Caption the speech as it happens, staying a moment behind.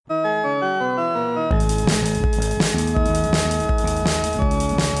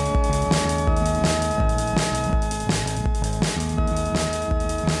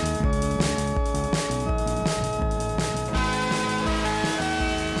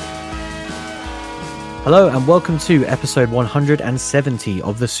Hello and welcome to episode 170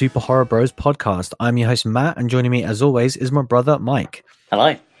 of the Super Horror Bros podcast. I'm your host Matt, and joining me as always is my brother Mike.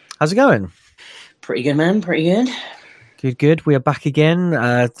 Hello. How's it going? Pretty good, man. Pretty good. Good. We are back again.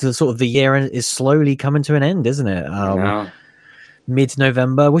 The year is slowly coming to an end, isn't it?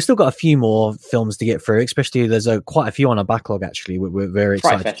 Mid-November. We've still got a few more films to get through, especially there's quite a few on our backlog, actually. We're very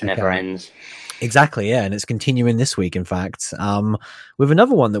excited to check never out. ends. Exactly, yeah, and it's continuing this week, in fact, with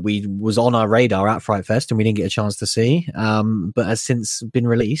another one that was on our radar at Fright Fest and we didn't get a chance to see, but has since been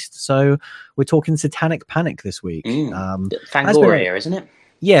released. So we're talking Satanic Panic this week. Fangoria, isn't it?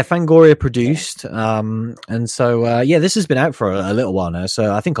 Yeah, Fangoria produced, and so this has been out for a little while now.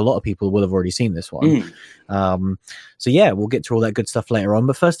 So I think a lot of people will have already seen this one. So yeah, we'll get to all that good stuff later on.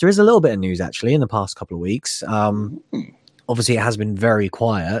 But first, there is a little bit of news actually in the past couple of weeks. Obviously, it has been very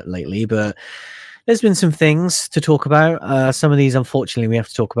quiet lately, but there's been some things to talk about. Some of these, unfortunately, we have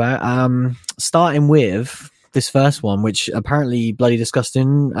to talk about. Starting with this first one, which apparently Bloody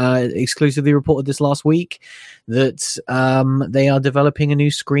Disgusting exclusively reported this last week, that they are developing a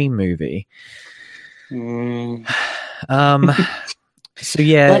new Scream movie. So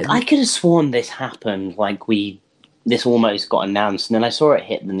yeah, I could have sworn this happened. This almost got announced, and then I saw it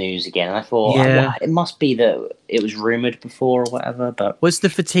hit the news again, and I thought, it must be that it was rumored before or whatever. But it's the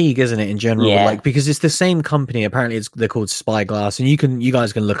fatigue, isn't it, in general? Yeah. Because it's the same company. Apparently, they're called Spyglass, and you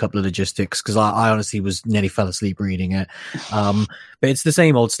guys can look up the logistics because I honestly nearly fell asleep reading it. But it's the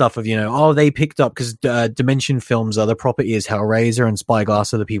same old stuff of they picked up because Dimension Films are the property is Hellraiser, and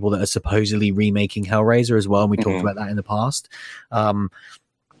Spyglass are the people that are supposedly remaking Hellraiser as well. And we talked about that in the past.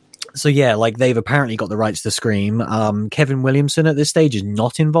 So yeah, they've apparently got the rights to Scream. Kevin Williamson at this stage is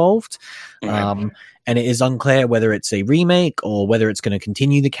not involved. And it is unclear whether it's a remake or whether it's going to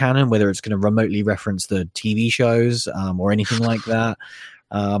continue the canon, whether it's going to remotely reference the TV shows or anything like that.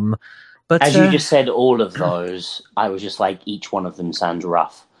 But as you just said, all of those, I was just like, each one of them sounds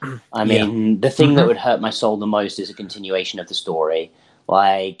rough. I mean, the thing that would hurt my soul the most is a continuation of the story.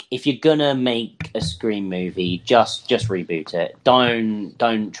 If you're gonna make a Scream movie, just reboot it.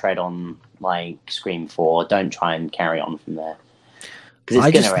 Don't tread on Scream 4. Don't try and carry on from there because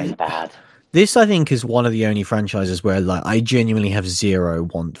it's gonna end bad. This, I think, is one of the only franchises where I genuinely have zero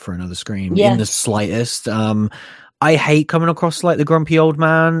want for another Scream in the slightest. I hate coming across like the grumpy old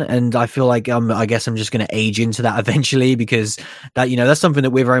man, and I feel like I guess I'm just going to age into that eventually, because that that's something that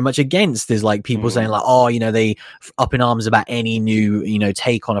we're very much against, is people saying they up in arms about any new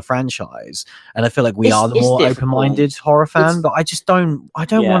take on a franchise, and I feel like we are the more open-minded horror fan, but I just don't want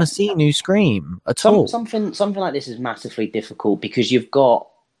to see new Scream at all. Something like this is massively difficult because you've got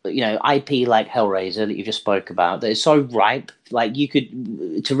IP like Hellraiser that you just spoke about that is so ripe. You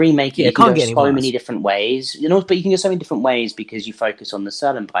could to remake it. You can go so many different ways, but you can go so many different ways because you focus on the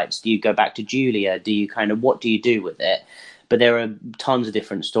selling pipes. Do you go back to Julia? Do you what do you do with it? But there are tons of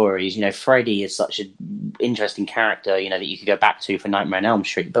different stories. Freddy is such an interesting character, that you could go back to for Nightmare on Elm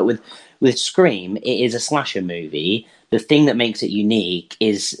Street. But with Scream, it is a slasher movie. The thing that makes it unique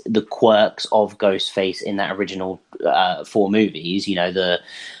is the quirks of Ghostface in that original 4 movies. The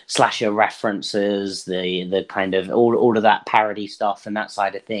slasher references, the kind of all of that parody stuff and that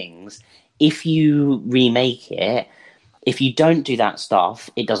side of things. If you remake it, if you don't do that stuff,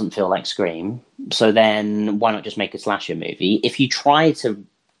 it doesn't feel like Scream. So then why not just make a slasher movie? If you try to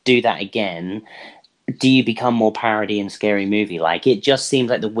do that again, do you become more parody and scary movie? It just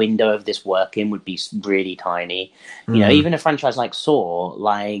seems like the window of this working would be really tiny. Even a franchise like Saw,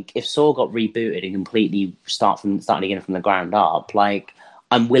 if Saw got rebooted and completely starting again from the ground up,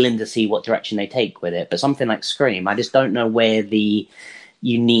 I'm willing to see what direction they take with it. But something like Scream, I just don't know where the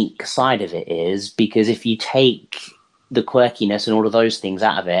unique side of it is, because if you take the quirkiness and all of those things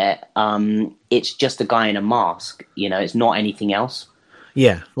out of it, it's just a guy in a mask. It's not anything else.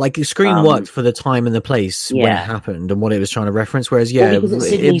 Yeah, Scream worked for the time and the place when it happened and what it was trying to reference, whereas it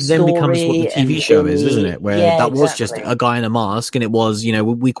then becomes what the TV show is, isn't it? Where that was just a guy in a mask, and it was,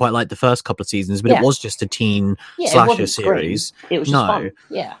 we quite liked the first couple of seasons, but it was just a teen slasher series. It was just fun.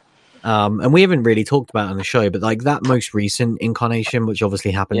 Yeah. And we haven't really talked about it on the show, but that most recent incarnation, which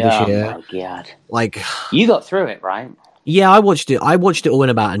obviously happened this year. Oh my God. You got through it, right? Yeah, I watched it. I watched it all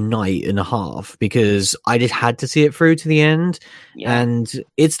in about a night and a half because I just had to see it through to the end. Yeah. And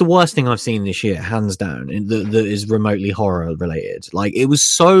it's the worst thing I've seen this year, hands down, that is remotely horror related. It was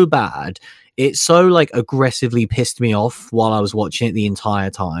so bad. It so aggressively pissed me off while I was watching it the entire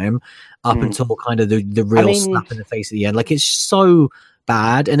time, up until kind of the real slap in the face at the end. It's so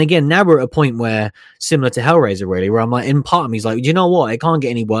bad. And again, now we're at a point where, similar to Hellraiser, really, where I'm like, in part of me is like, you know what? It can't get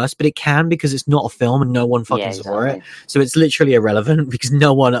any worse, but it can, because it's not a film and no one fucking saw it. So it's literally irrelevant, because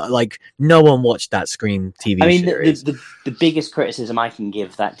no one watched that Scream TV series. The biggest criticism I can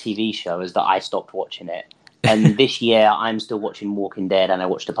give that TV show is that I stopped watching it. And this year, I'm still watching Walking Dead, and I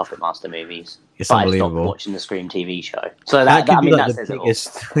watched the Puppet Master movies. It's but unbelievable. I stopped watching the Scream TV show. So that says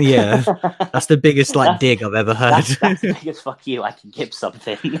biggest, it all. Yeah, that's the biggest dig I've ever heard. That's the biggest fuck you I can give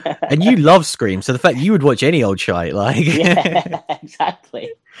something. And you love Scream, so the fact you would watch any old shite, like, yeah,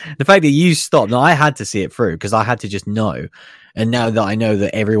 exactly. The fact that you stopped, no, I had to see it through because I had to just know. And now that I know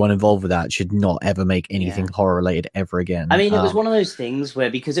that everyone involved with that should not ever make anything horror related ever again. I mean, it was one of those things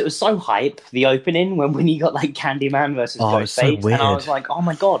where, because it was so hype, the opening, when you got like Candyman versus Ghostface, so and I was like, oh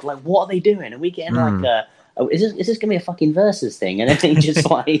my god, like, what are they doing? Are we getting like is this gonna be a fucking versus thing? And then just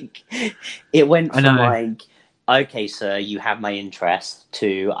like it went from like, okay, sir, you have my interest,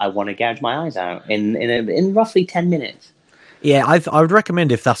 to I want to gouge my eyes out in roughly 10 minutes. Yeah, I would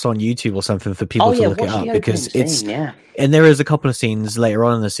recommend, if that's on YouTube or something, for people to look it up, because it's and there is a couple of scenes later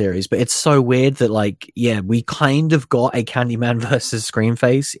on in the series, but it's so weird that, like, we kind of got a Candyman versus Scream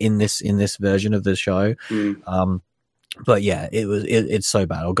face in this version of the show. But yeah, it's so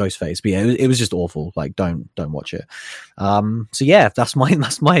bad, or Ghostface. But yeah, it was just awful. Like, don't watch it. So yeah, that's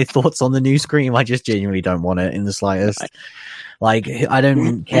my thoughts on the new Scream. I just genuinely don't want it in the slightest. Like, I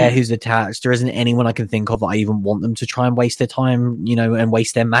don't care who's attached. There isn't anyone I can think of that I even want them to try and waste their time, and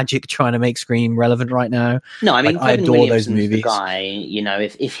waste their magic trying to make Scream relevant right now. No, I mean, like, I adore those movies. The guy,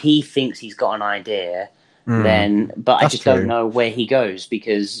 if he thinks he's got an idea, then, but I just don't know where he goes,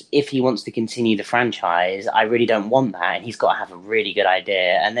 because if he wants to continue the franchise, I really don't want that, and he's got to have a really good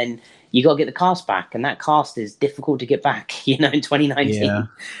idea, and then you got to get the cast back, and that cast is difficult to get back, in 2019. Yeah.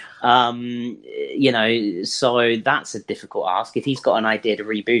 So that's a difficult ask. If he's got an idea to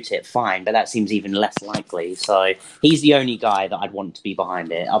reboot it, fine, but that seems even less likely. So he's the only guy that I'd want to be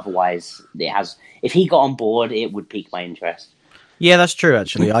behind it. Otherwise, if he got on board, it would pique my interest. Yeah, that's true,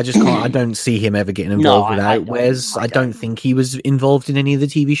 actually. I just can't. I don't see him ever getting involved without Wes. I don't think he was involved in any of the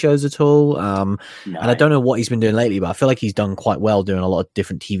TV shows at all. And I don't know what he's been doing lately, but I feel like he's done quite well doing a lot of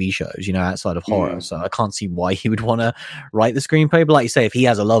different TV shows, outside of horror. So I can't see why he would want to write the screenplay. But like you say, if he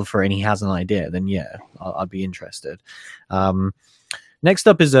has a love for it and he has an idea, then yeah, I'd be interested. Next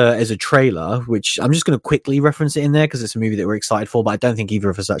up is a trailer, which I'm just going to quickly reference it in there because it's a movie that we're excited for, but I don't think either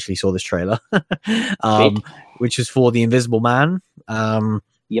of us actually saw this trailer, which is for The Invisible Man.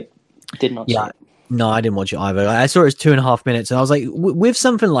 Yep, did not see it. No, I didn't watch it either. I saw it as 2.5 minutes, and I was like, with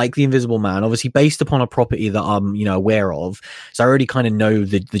something like The Invisible Man, obviously based upon a property that I'm, aware of, so I already kind of know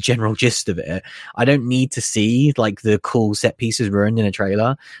the general gist of it. I don't need to see like the cool set pieces ruined in a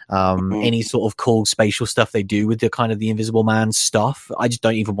trailer, any sort of cool spatial stuff they do with the kind of The Invisible Man stuff. I just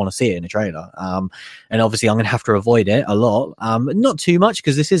don't even want to see it in a trailer. And obviously I'm going to have to avoid it a lot. Not too much,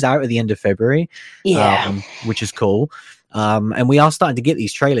 because this is out at the end of February, which is cool. And we are starting to get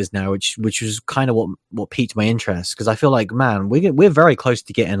these trailers now, which was kind of what piqued my interest, because I feel like, man, we're very close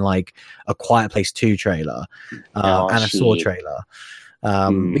to getting like a Quiet Place 2 trailer and a Saw trailer.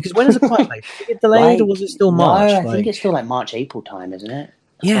 Because when is a Quiet Place? Did it get delayed, or was it still March? No, I think it's still like March, April time, isn't it?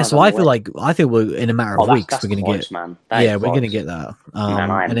 Yeah, so I feel we're in a matter of weeks we're going to get. Man. We're going to get that.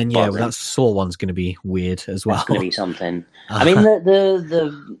 And then that Saw one's going to be weird as well. It's going to be something. I mean,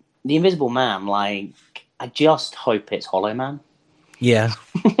 the Invisible Man, like, I just hope it's Hollow Man. Yeah.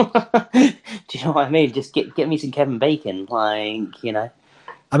 Do you know what I mean? Just get me some Kevin Bacon, like,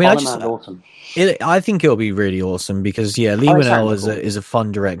 I mean, awesome. I think it'll be really awesome because, Lee Winnell is a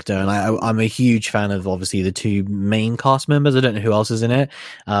fun director, and I'm a huge fan of, obviously, the two main cast members. I don't know who else is in it,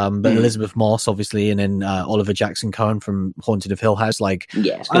 but Elizabeth Moss, obviously, and then Oliver Jackson Cohen from Haunted of Hill House. Like,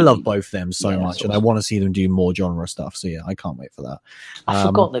 I love both of them so much, and I want to see them do more genre stuff. So, I can't wait for that. I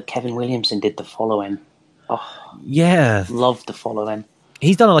forgot that Kevin Williamson did The Following. Oh, yeah. Loved The Following.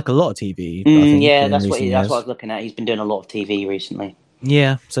 He's done like a lot of TV. That's what I was looking at. He's been doing a lot of TV recently.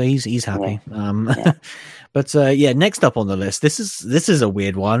 Yeah, so he's happy. But next up on the list, this is a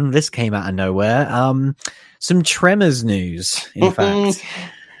weird one. This came out of nowhere. Some Tremors news, in fact.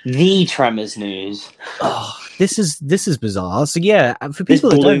 The Tremors news. Oh, this is bizarre. So for people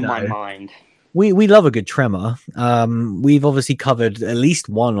that don't know, my mind. We love a good tremor. We've obviously covered at least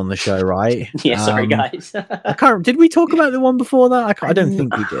one on the show, right? Yeah, sorry guys. Did we talk about the one before that? I don't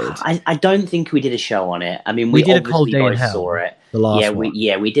think we did. I don't think we did a show on it. I mean, we did a Cold Day in Hell. Saw it. The last one.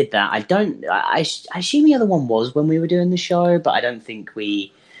 We did that. I assume the other one was when we were doing the show, but I don't think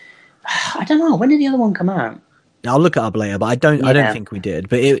we. I don't know. When did the other one come out? I'll look it up later, but I don't think we did.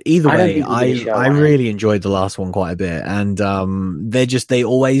 But either way, I really enjoyed the last one quite a bit, and they're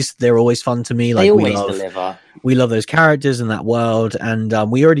always fun to me. Like, they always deliver. We love those characters and that world, and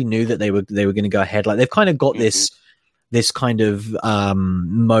we already knew that they were going to go ahead. Like, they've kind of got this kind of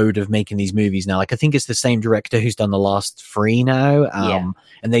mode of making these movies now. Like, I think it's the same director who's done the last 3 now,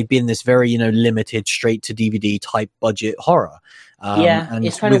 and they've been this very limited, straight to DVD type budget horror. And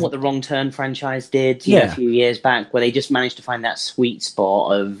it's kind of what the Wrong Turn franchise did a few years back, where they just managed to find that sweet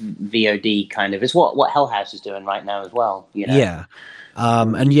spot of VOD kind of. It's what Hell House is doing right now as well. Yeah.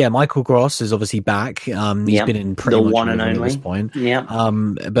 Michael Gross is obviously back. He's been in pretty much one and only at this point.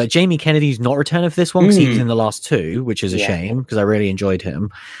 But Jamie Kennedy's not returning for this one because he was in the last 2, which is a shame because I really enjoyed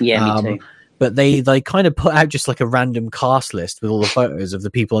him. Yeah, me too. But they kind of put out just like a random cast list with all the photos of the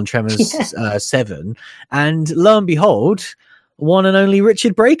people on Tremors 7, and lo and behold, one and only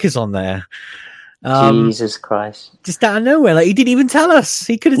Richard Breaker's on there. Jesus Christ. Just out of nowhere. Like, he didn't even tell us.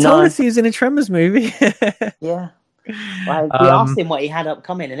 He could have told us he was in a Tremors movie. Yeah. Like, we asked him what he had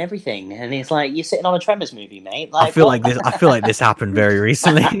upcoming and everything, and he's like, "You're sitting on a Tremors movie, mate." Like, I feel like this happened very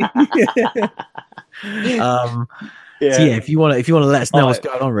recently. So if you want to let us know what's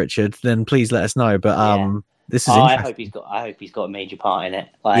going on, Richard, then please let us know. But this is interesting. I hope he's got a major part in it.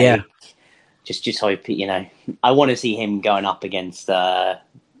 Like, just hope I want to see him going up against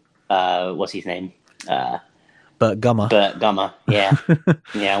what's his name? Burt Gummer. Burt Gummer. Yeah.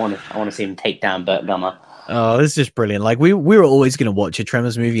 I want to see him take down Burt Gummer. Oh, this is just brilliant. Like, we were always going to watch a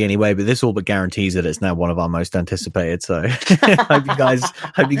Tremors movie anyway, but this all but guarantees that it's now one of our most anticipated. So hope you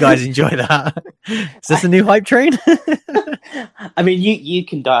guys enjoy that. Is this a new hype train? I mean, you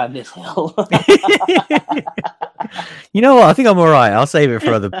can die on this hill. You know what? I think I'm all right. I'll save it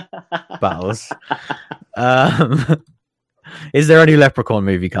for other battles. Is there a new Leprechaun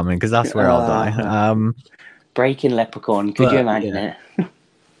movie coming? Because that's where I'll die. Breaking Leprechaun. Could you imagine it?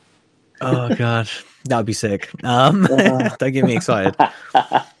 Oh, God. That would be sick. Don't get me excited.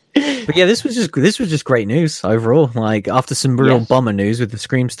 But yeah, this was just great news overall. Like, after some real bummer news with the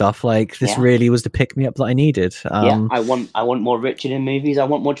Scream stuff, like, this really was the pick me up that I needed. I want more Richard in movies. I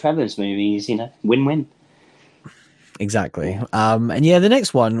want more Trevor's movies. Win-win. Exactly. And the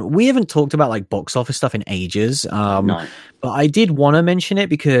next one, we haven't talked about like box office stuff in ages. No. But I did want to mention it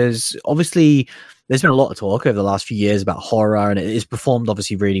because obviously there's been a lot of talk over the last few years about horror, and it is performed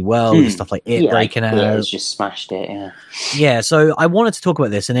obviously really well. There's stuff like It breaking out. Yeah, it's just smashed it. Yeah. So I wanted to talk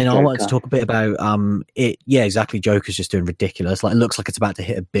about this, and then I wanted to talk a bit about it. Yeah, exactly. Joker's just doing ridiculous. Like, it looks like it's about to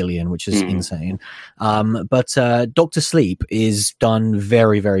hit $1 billion, which is insane. But Dr. Sleep is done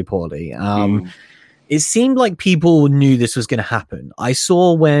very, very poorly. It seemed like people knew this was going to happen. I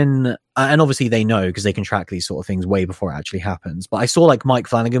saw when, and obviously they know because they can track these sort of things way before it actually happens. But I saw like Mike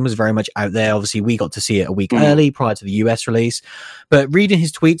Flanagan was very much out there. Obviously, we got to see it a week early prior to the US release. But reading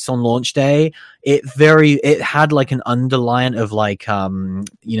his tweets on launch day, it had like an underline of like,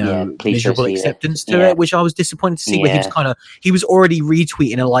 miserable acceptance to it, which I was disappointed to see. Where he was already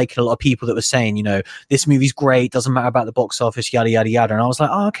retweeting a lot of people that were saying, this movie's great, doesn't matter about the box office, yada yada yada. And I was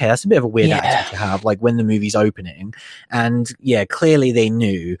like, oh, okay, that's a bit of a weird attitude to have, like when the movie's opening. And clearly they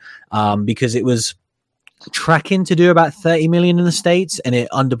knew, because it was tracking to do about 30 million in the States, and it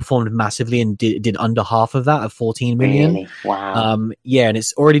underperformed massively and did under half of that, of 14 million. Really? Wow. And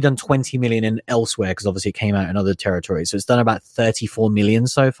it's already done 20 million in elsewhere because obviously it came out in other territories, so it's done about 34 million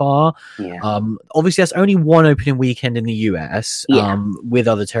so far. Obviously that's only one opening weekend in the US, with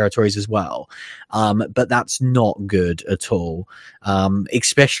other territories as well, but that's not good at all,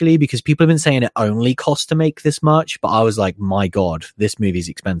 especially because people have been saying it only costs to make this much, but I was like, my god, this movie's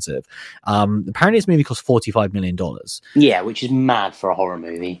expensive. Apparently this movie costs $45 million. Yeah, which is mad for a horror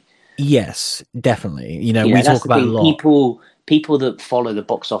movie. Yes, definitely. We talk about a lot. People that follow the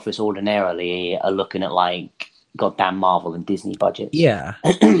box office ordinarily are looking at like goddamn Marvel and Disney budgets. Yeah.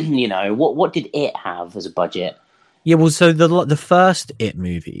 What did it have as a budget? Yeah, well, so the first It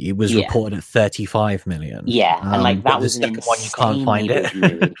movie was reported at 35 million. Yeah, and like that was the second one, you can't find it.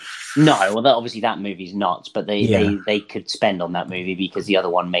 Movie. No, well, obviously that movie's nuts, but they could spend on that movie because the other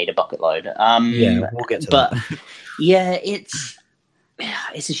one made a bucket load. We'll get to that. Yeah, it's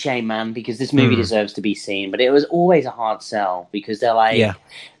a shame, man, because this movie deserves to be seen, but it was always a hard sell because they're like,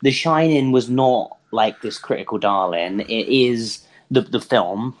 The Shining was not like this critical darling. It is the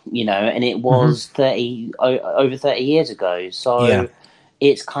film, and it was over 30 years ago. So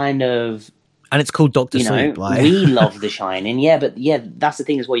it's kind of, and it's called Dr. Sleep. We love The Shining, but that's the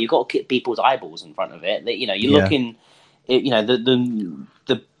thing as well. You've got to keep people's eyeballs in front of it. That you're looking,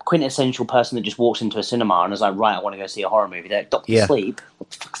 the quintessential person that just walks into a cinema and is like, right, I want to go see a horror movie. They're like, Doctor Sleep? What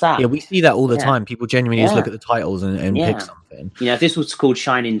the fuck's that? Yeah, we see that all the time. People genuinely just look at the titles and pick something. You know, if this was called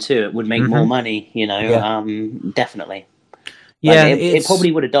Shining 2, it would make more money, you know, definitely. Yeah, like, it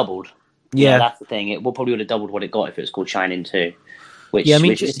probably would have doubled. Yeah. You know, that's the thing. It probably would have doubled what it got if it was called Shining 2. Which, I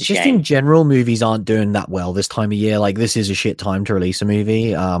mean, just in general, movies aren't doing that well this time of year. Like, this is a shit time to release a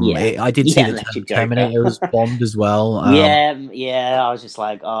movie. I did see that Terminator was bombed as well. I was just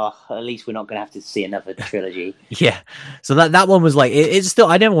like, oh, at least we're not going to have to see another trilogy. So that one was like, it's still,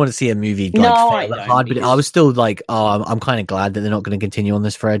 I never want to see a movie like fail that hard, but I was still like, I'm kind of glad that they're not going to continue on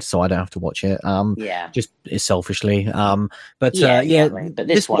this thread, so I don't have to watch it. Just selfishly. But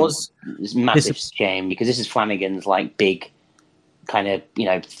this was a massive shame, because this is Flanagan's like big kind of, you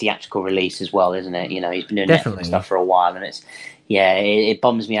know, theatrical release as well, isn't it? You know, he's been doing Netflix stuff for a while, and it's it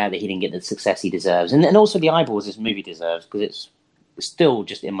bums me out that he didn't get the success he deserves, and also the eyeballs this movie deserves, because it's still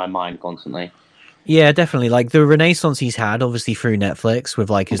just in my mind constantly. Yeah, definitely. Like, the renaissance he's had, obviously, through Netflix with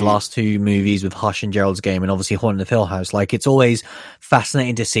like his last two movies with Hush and Gerald's Game, and obviously Haunting of Hill House. Like, it's always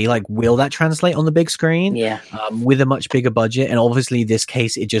fascinating to see, like, will that translate on the big screen? With a much bigger budget. And obviously, this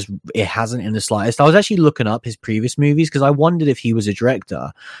case, it hasn't in the slightest. I was actually looking up his previous movies because I wondered if he was a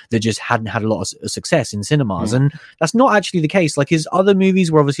director that just hadn't had a lot of success in cinemas, and that's not actually the case. Like, his other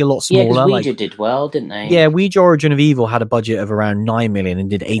movies were obviously a lot smaller. Yeah, Ouija did well, didn't they? Yeah, Ouija Origin of Evil had a budget of around 9 million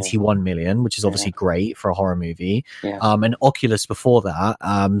and did 81 million, which is obviously great for a horror movie. And Oculus before that,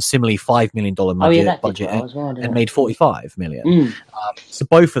 similarly $5 million budget and made 45 million. So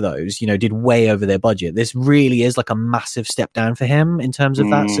both of those, you know, did way over their budget. This really is like a massive step down for him in terms of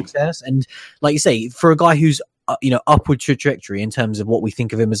that success. And like you say, for a guy who's upward trajectory in terms of what we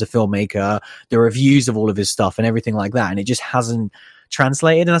think of him as a filmmaker, the reviews of all of his stuff and everything like that, and it just hasn't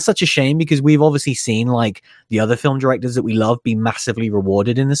translated, and that's such a shame, because we've obviously seen like the other film directors that we love be massively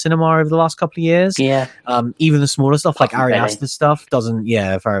rewarded in the cinema over the last couple of years. Even the smaller stuff like Ari Aster's stuff doesn't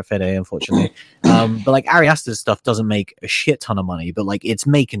Farrah Fede, unfortunately. But like Ari Aster's stuff doesn't make a shit ton of money, but like it's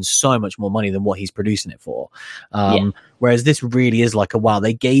making so much more money than what he's producing it for. Whereas this really is like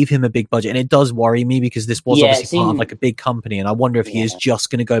they gave him a big budget, and it does worry me, because this was obviously part of like a big company, and I wonder if he is just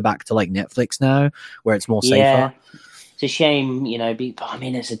going to go back to like Netflix now, where it's more safer. It's a shame, you know, I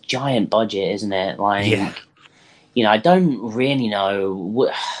mean, it's a giant budget, isn't it? Like, you know, I don't really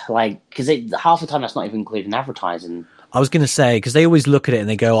know, because half the time that's not even including advertising. I was going to say, because they always look at it and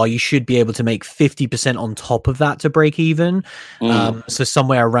they go, oh, you should be able to make 50% on top of that to break even. So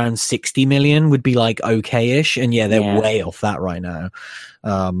somewhere around 60 million would be like okay-ish. And they're way off that right now.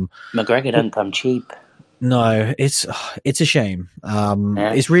 McGregor doesn't come cheap. No, it's a shame.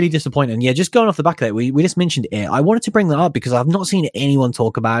 It's really disappointing. Yeah, just going off the back of that, we just mentioned it. I wanted to bring that up because I've not seen anyone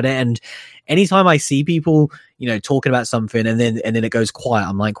talk about it, and anytime I see people, you know, talking about something and then it goes quiet,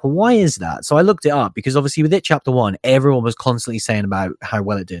 I'm like, well, why is that? So I looked it up, because obviously with it Chapter 1, everyone was constantly saying about how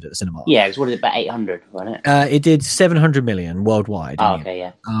well it did at the cinema. Yeah, it was about 800, wasn't it? It did 700 million worldwide.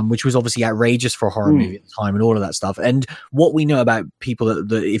 Which was obviously outrageous for a horror movie at the time and all of that stuff. And what we know about people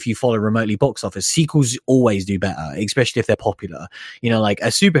that if you follow remotely box office, sequels always do better, especially if they're popular. You know, like a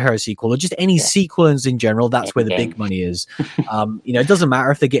superhero sequel or just any sequels in general, that's where the big money is. You know, it doesn't matter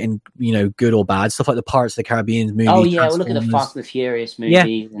if they're getting, you know, good or bad, stuff like the Pirates of the Caribbean movie. We'll look at the Fast and the Furious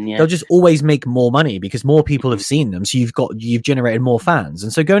movies. They'll just always make more money because more people have seen them, so you've generated more fans.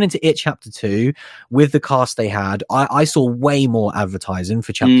 And so going into It Chapter 2 with the cast they had, I saw way more advertising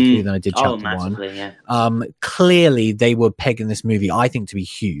for Chapter 2 than I did Chapter 1. Clearly they were pegging this movie, I think, to be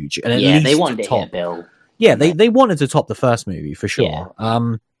huge, and at least they wanted to hit Bill. They wanted to top the first movie for sure.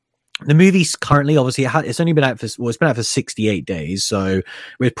 The movie's currently, obviously, it's only been out it's been out for 68 days, so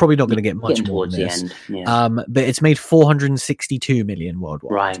we're probably not going to get much more than this. But it's made 462 million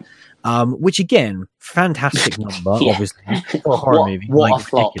worldwide. Right. Which, again, fantastic number, obviously, for a horror movie. What a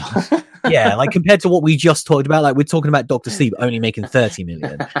flop. Like compared to what we just talked about, like we're talking about Dr. Sleep only making 30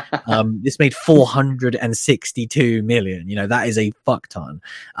 million. This made 462 million. You know, that is a fuck ton.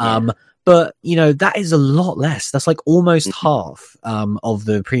 But, you know, that is a lot less. That's like almost half of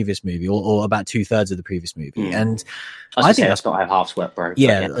the previous movie, or about 2/3 of the previous movie. And I think that's not how half sweat broke.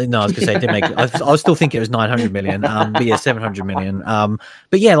 No, I was going to say it didn't make it. I was still thinking it was 900 million, but 700 million.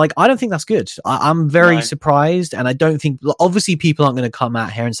 But like, I don't think that's good. I'm very surprised, and I don't think, obviously, people aren't going to come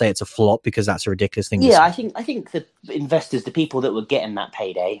out here and say it's a flop, because that's a ridiculous thing to say. I think the investors, the people that were getting that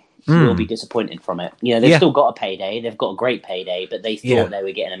payday, will be disappointed from it. You know, they've still got a payday. They've got a great payday, but they thought they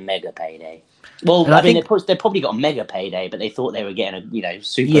were getting a mega payday. Well, and I mean, they probably got a mega payday, but they thought they were getting a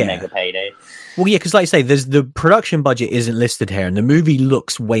super mega payday. Well, yeah, because like I say, there's the production budget isn't listed here, and the movie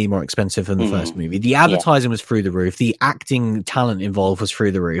looks way more expensive than the first movie. The advertising was through the roof. The acting talent involved was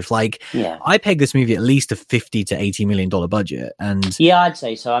through the roof. Like, I pegged this movie at least a $50 to $80 million budget, and I'd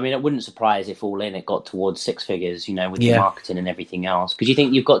say so. I mean, it wouldn't surprise if all in it got towards six figures, with the marketing and everything else. Because you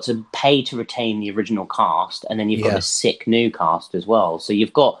think you've got to pay to retain the original cast, and then you've got a sick new cast as well. So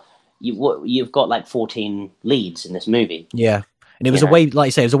you've got like 14 leads in this movie. Yeah. And it was a way, like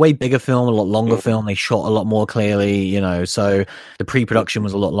you say, it was a way bigger film, a lot longer film. They shot a lot more clearly, so the pre-production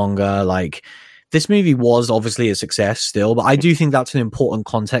was a lot longer. Like, this movie was obviously a success still, but I do think that's an important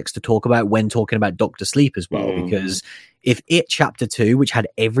context to talk about when talking about Dr. Sleep as well, because if It Chapter 2, which had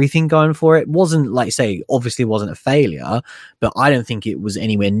everything going for it, wasn't, like you say, obviously wasn't a failure, but I don't think it was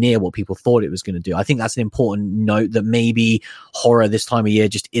anywhere near what people thought it was going to do. I think that's an important note, that maybe horror this time of year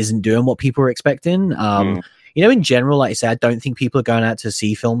just isn't doing what people were expecting. In general, like I said, I don't think people are going out to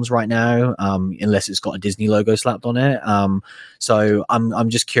see films right now, unless it's got a Disney logo slapped on it. So I'm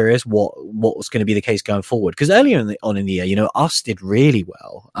just curious what was going to be the case going forward. Because earlier in the year, Us did really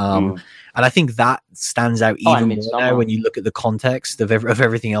well. And I think that stands out even more now when you look at the context of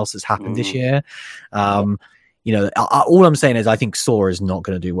everything else that's happened this year. All I'm saying is I think Saw is not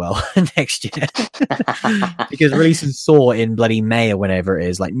going to do well next year because releasing Saw in bloody May or whenever it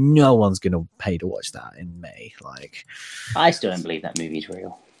is, like, no one's going to pay to watch that in May. Like, I still don't believe that movie's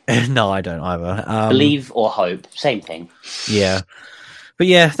real. No, I don't either. Believe or hope, same thing. Yeah. But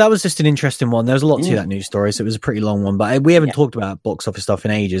yeah, that was just an interesting one. There was a lot to that news story, so it was a pretty long one. But we haven't talked about box office stuff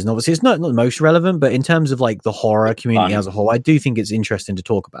in ages, and obviously it's not the most relevant. But in terms of like the horror community as a whole, I do think it's interesting to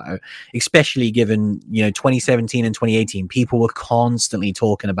talk about, especially given 2017 and 2018, people were constantly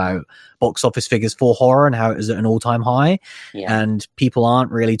talking about box office figures for horror and how it is at an all-time high, and people aren't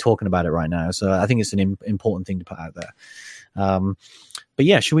really talking about it right now. So I think it's an important thing to put out there. But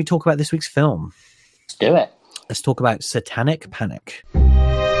yeah, should we talk about this week's film? Let's do it. Let's talk about Satanic Panic.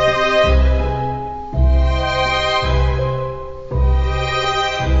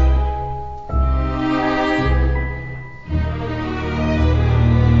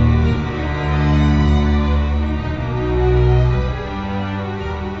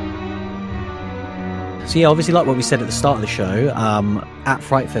 So yeah, obviously, like what we said at the start of the show, at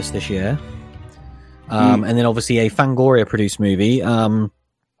Fright Fest this year, and then obviously a Fangoria produced movie.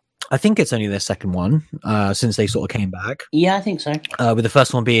 I think it's only their second one since they sort of came back. Yeah, I think so. With the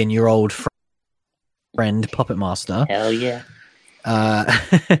first one being your old friend Puppet Master. Hell yeah.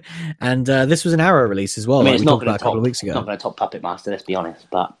 And this was an Arrow release as well. I mean, like it's we talked about a couple of weeks ago. It's not going to top Puppet Master, let's be honest.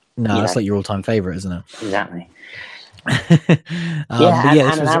 But no, that's like your all-time favorite, isn't it? Exactly. And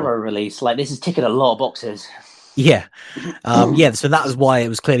an Arrow release. Like, this is ticking a lot of boxes. Yeah. So that was why it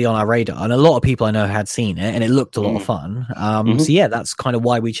was clearly on our radar, and a lot of people I know had seen it, and it looked a lot of fun. So yeah, that's kind of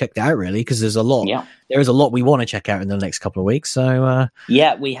why we checked it out, really, because there is a lot we want to check out in the next couple of weeks. So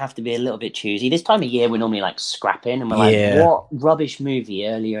we have to be a little bit choosy. This time of year we're normally like scrapping, and we're like, what rubbish movie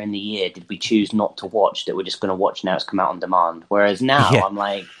earlier in the year did we choose not to watch that we're just going to watch now it's come out on demand? Whereas now I'm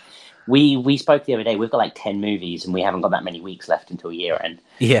like, we spoke the other day, we've got like 10 movies and we haven't got that many weeks left until year end.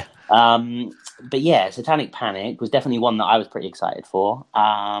 But yeah, Satanic Panic was definitely one that I was pretty excited for.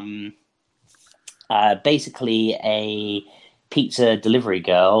 Basically a pizza delivery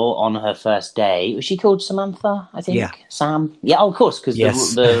girl on her first day. Was she called Samantha, I think? Yeah. Sam? Yeah, of course, because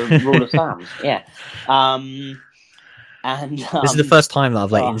the rule of Sam. Yeah. And this is the first time that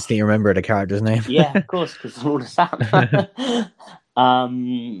I've like instantly remembered a character's name. Yeah, of course, because the rule of Sam.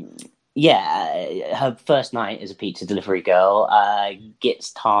 Her first night as a pizza delivery girl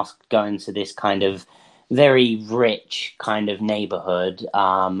gets tasked going to this kind of very rich kind of neighborhood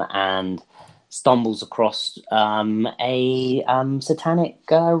and stumbles across a satanic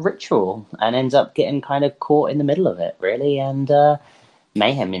ritual and ends up getting kind of caught in the middle of it, really, and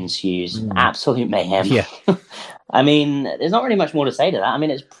mayhem ensues. Absolute mayhem. Yeah. I mean, there's not really much more to say to that. I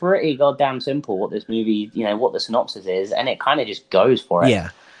mean, it's pretty goddamn simple what this movie, what the synopsis is, and it kind of just goes for it. Yeah.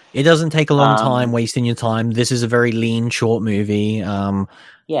 It doesn't take a long time wasting your time. This is a very lean, short movie.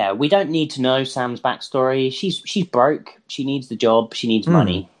 We don't need to know Sam's backstory. She's broke. She needs the job. She needs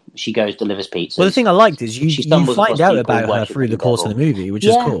money. She goes, delivers pizzas. Well, the thing I liked is you find out about her through the course of the movie, which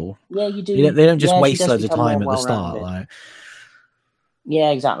is cool. Yeah, you do. They don't just waste loads of time at the start. Like.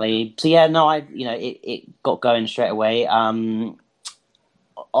 Yeah, exactly. So yeah, no, it got going straight away. The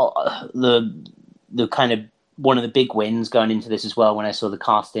kind of one of the big wins going into this as well when I saw the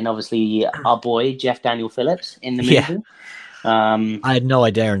casting, obviously our boy Jeff Daniel Phillips in the movie. I had no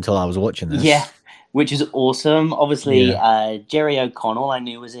idea until I was watching this. Yeah, which is awesome. Obviously, Jerry O'Connell I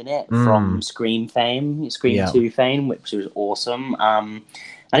knew was in it from Scream 2 fame, which was awesome. I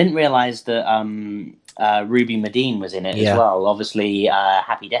didn't realize that Ruby Medine was in it as well. Obviously,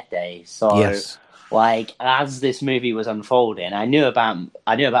 Happy Death Day. So, like, as this movie was unfolding, I knew about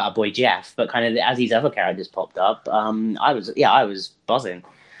our boy Jeff, but kind of as these other characters popped up, I was buzzing.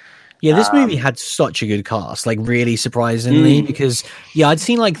 Yeah, this movie had such a good cast, like really surprisingly, because I'd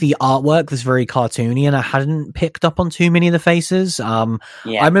seen like the artwork was very cartoony, and I hadn't picked up on too many of the faces. I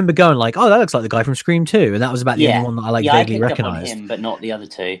remember going like, "Oh, that looks like the guy from Scream 2," and that was about the only one that I like vaguely recognized. I picked up on him, but not the other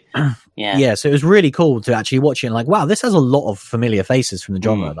two. Yeah, so it was really cool to actually watch it and like, wow, this has a lot of familiar faces from the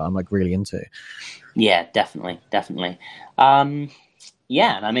genre that I'm like really into. Yeah, definitely. Yeah,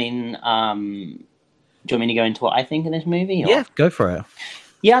 and I mean, do you want me to go into what I think of this movie? Or? Yeah, go for it.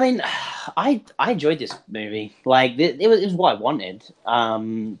 Yeah, I mean, I enjoyed this movie. Like, it was what I wanted.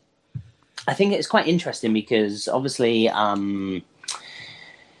 I think it's quite interesting because, obviously,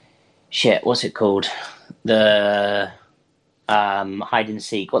 what's it called? The hide and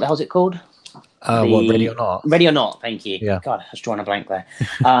seek. What the hell's it called? Ready or Not? Ready or Not, thank you. Yeah. God, I was drawing a blank there.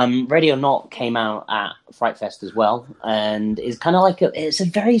 Ready or Not came out at Fright Fest as well, and is kind of like it's a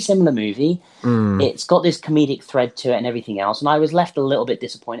very similar movie. It's got this comedic thread to it and everything else, and I was left a little bit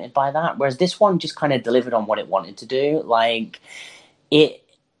disappointed by that, whereas this one just kind of delivered on what it wanted to do. Like, it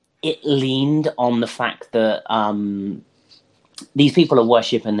leaned on the fact that these people are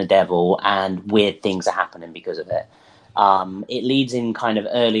worshipping the devil and weird things are happening because of it. It leads in kind of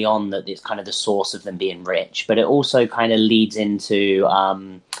early on that it's kind of the source of them being rich, but it also kind of leads into,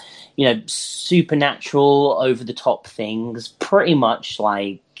 supernatural, over the top things, pretty much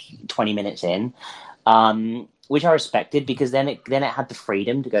like 20 minutes in, which I respected because then it had the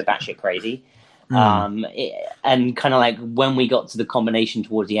freedom to go batshit crazy. And kind of like when we got to the combination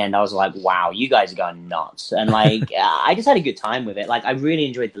towards the end, I was like, wow, you guys are going nuts. And like, I just had a good time with it. Like, I really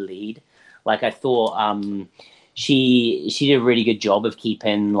enjoyed the lead. Like, I thought, she did a really good job of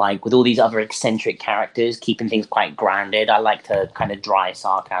keeping, like, with all these other eccentric characters, keeping things quite grounded. I liked her kind of dry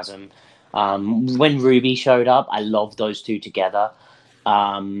sarcasm. When Ruby showed up, I loved those two together.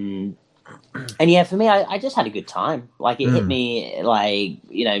 And yeah, for me, I just had a good time. Like, it hit me, like,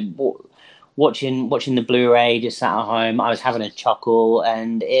 watching the Blu-ray, just sat at home. I was having a chuckle,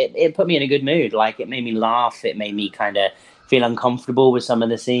 and it put me in a good mood. Like, it made me laugh. It made me kind of feel uncomfortable with some of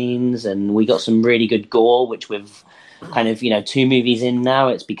the scenes, and we got some really good gore, which we've kind of 2 movies in now,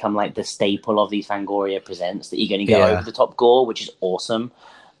 it's become like the staple of these Fangoria Presents that you're going to get over the top gore, which is awesome.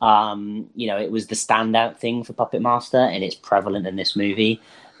 It was the standout thing for Puppet Master, and it's prevalent in this movie.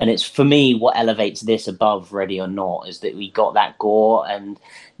 And it's, for me, what elevates this above Ready or Not is that we got that gore, and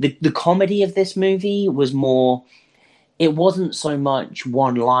the comedy of this movie was more. It wasn't so much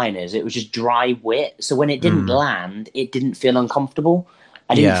one-liners, it was just dry wit. So when it didn't land, it didn't feel uncomfortable.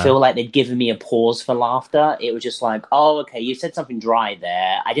 I didn't feel like they'd given me a pause for laughter. It was just like, oh, okay, you said something dry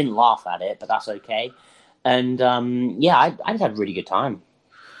there. I didn't laugh at it, but that's okay. And I just had a really good time.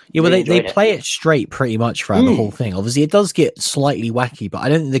 Yeah, well, they play it straight pretty much throughout the whole thing. Obviously, it does get slightly wacky, but I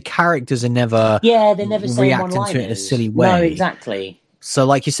don't think the characters are never reacting to it in a silly way. No, exactly. So,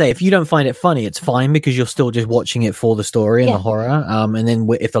 like you say, if you don't find it funny, it's fine because you're still just watching it for the story and the horror. And then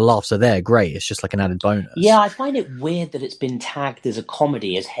if the laughs are there, great. It's just like an added bonus. Yeah, I find it weird that it's been tagged as a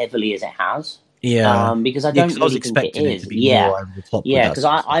comedy as heavily as it has. Yeah, because I don't really think it is. More over the top. Yeah, because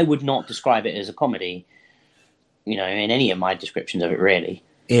I would not describe it as a comedy. In any of my descriptions of it, really.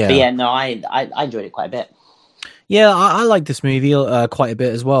 Yeah, but yeah, no, I enjoyed it quite a bit. Yeah, I like this movie quite a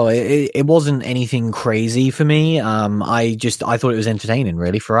bit as well. It wasn't anything crazy for me. I thought it was entertaining,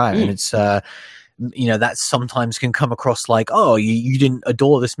 really, throughout. And it's, that sometimes can come across like, oh, you didn't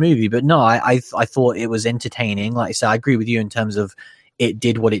adore this movie. But no, I thought it was entertaining. Like I said, I agree with you in terms of it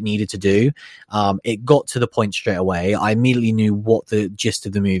did what it needed to do. It got to the point straight away. I immediately knew what the gist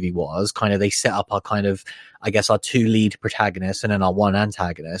of the movie was. Kind of, they set up our kind of, I guess, our 2 lead protagonists and then our 1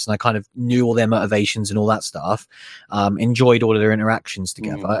 antagonist. And I kind of knew all their motivations and all that stuff. Enjoyed all of their interactions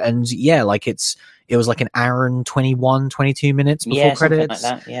together. And yeah, like it was like an hour and 22 minutes before credits.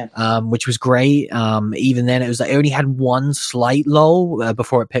 Like that, which was great. Even then it was like, it only had 1 slight lull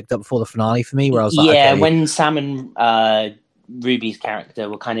before it picked up before the finale for me, where I was like, okay. When Sam and Ruby's character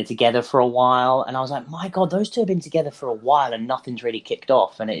were kind of together for a while, and I was like, my God, those two have been together for a while and nothing's really kicked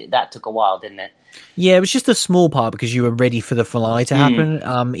off, and that took a while, didn't it? Yeah, it was just a small part because you were ready for the finale to happen.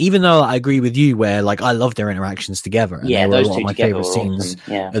 Even though I agree with you where, like, I love their interactions together. And they were those one two of my together favorite scenes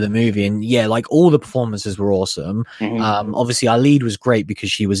awesome. of the movie. And yeah, like, all the performances were awesome. Obviously, our lead was great because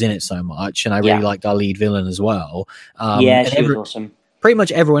she was in it so much, and I really liked our lead villain as well. She was awesome. pretty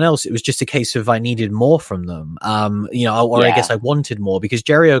much everyone else, it was just a case of I needed more from them. I guess I wanted more, because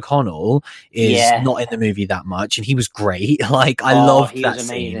Jerry O'Connell is not in the movie that much, and he was great. Like, I loved that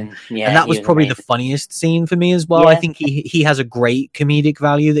scene. Yeah, and that was probably the funniest scene for me as well. I think he has a great comedic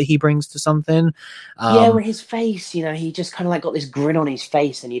value that he brings to something. With his face, he just kind of like got this grin on his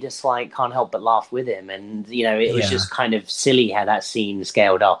face, and you just like can't help but laugh with him. And it was just kind of silly how that scene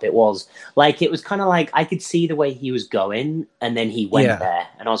scaled up. It was kind of like I could see the way he was going, and then he went there,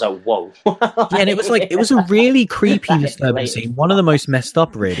 and I was like, whoa. And it was a really creepy, disturbing scene. One of the most messed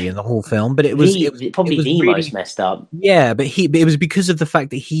up, really, in the whole film. But it was probably the most messed up. Yeah, but it was because of the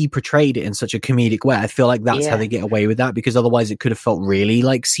fact that he portrayed it in such a comedic way. I feel like that's how they get away with that, because otherwise it could have felt really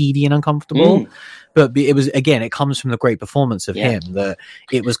like seedy and uncomfortable. But it was, again, it comes from the great performance of him, that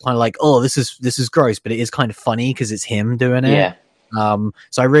it was kind of like, oh, this is gross, but it is kind of funny because it's him doing it. Yeah.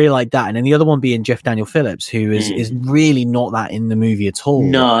 So I really like that. And then the other one being Jeff Daniel Phillips, who is really not that in the movie at all.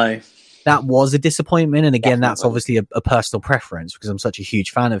 No. That was a disappointment. And again, that's obviously a personal preference, because I'm such a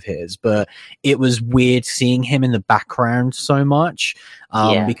huge fan of his, but it was weird seeing him in the background so much.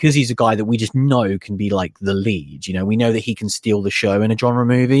 Because he's a guy that we just know can be like the lead. We know that he can steal the show in a genre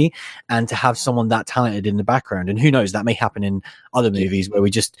movie, and to have someone that talented in the background, and who knows, that may happen in other movies where we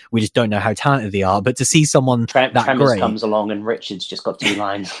just don't know how talented they are. But to see someone that Tremors great comes along and Richard's just got 2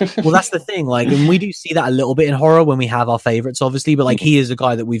 lines. Well, that's the thing. Like, and we do see that a little bit in horror when we have our favorites, obviously. But like, he is a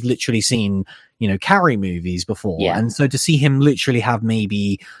guy that we've literally seen, carry movies before, and so to see him literally have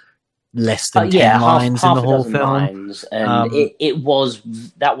maybe less than 10 lines in the whole film. Lines, and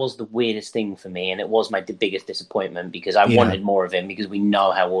that was the weirdest thing for me, and it was my biggest disappointment, because I wanted more of him, because we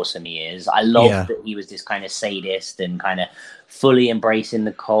know how awesome he is. I loved that he was this kind of sadist and kind of fully embracing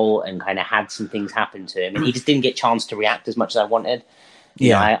the cult, and kind of had some things happen to him, and he just didn't get a chance to react as much as I wanted.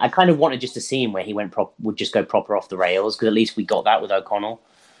 I kind of wanted just a scene where he would just go proper off the rails, because at least we got that with O'Connell.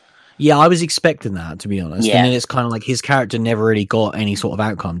 Yeah, I was expecting that, to be honest. And then it's kind of like his character never really got any sort of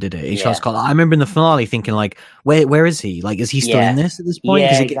outcome, did it? I remember in the finale thinking, like, where is he? Like, is he still in this at this point?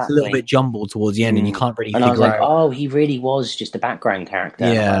 Because it gets a little bit jumbled towards the end, and you can't really figure out. And I was like, oh, he really was just a background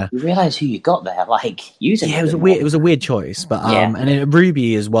character. Yeah. You realise who you got there, like, using him. It was a weird choice. But and then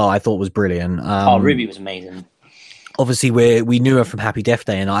Ruby as well, I thought was brilliant. Ruby was amazing. Obviously, we knew her from Happy Death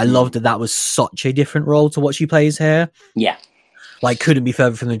Day, and I loved that was such a different role to what she plays here. Yeah. Like, couldn't be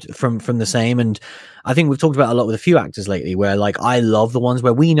further from the same. And I think we've talked about a lot with a few actors lately, where like, I love the ones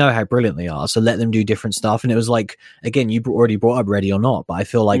where we know how brilliant they are, so let them do different stuff. And it was like, again, you already brought up Ready or Not, but I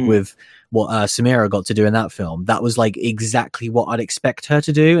feel like with what Samira got to do in that film, that was like exactly what I'd expect her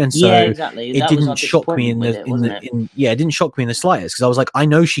to do. And so it didn't shock me it didn't shock me in the slightest, because I was like, I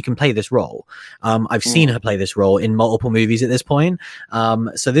know she can play this role. I've seen her play this role in multiple movies at this point.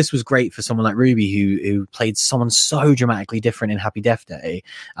 So this was great for someone like Ruby, who played someone so dramatically different in Happy Death Day.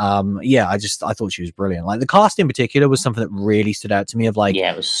 I thought she was brilliant. Like, the cast in particular was something that really stood out to me, of like,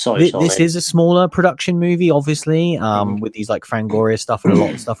 it was so solid. This is a smaller production movie, obviously, with these like Fangoria stuff, and a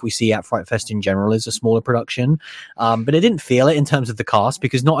lot of stuff we see at Fright Fest in general is a smaller production. But I didn't feel it in terms of the cast,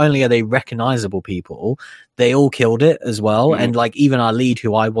 because not only are they recognizable people, they all killed it as well. And like, even our lead,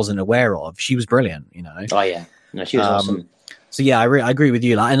 who I wasn't aware of, she was brilliant, Oh yeah. No, she was awesome. So yeah, I agree with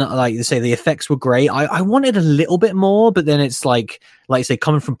you. Like, and like you say, the effects were great. I wanted a little bit more, but then it's like you say,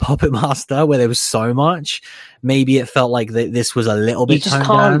 coming from Puppet Master, where there was so much, maybe it felt like this was a little bit toned down. You just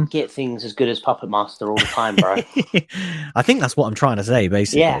can't get things as good as Puppet Master all the time, bro. I think that's what I'm trying to say,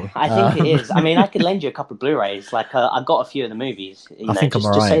 basically. Yeah, I think it is. I mean, I could lend you a couple of Blu-rays. Like, I've got a few of the movies. I think I'm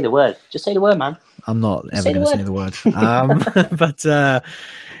all right. Just say the word. Just say the word, man. I'm not ever going to say the word. But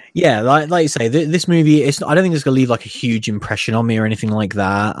yeah, like you say, this movie, I don't think it's going to leave like a huge impression on me or anything like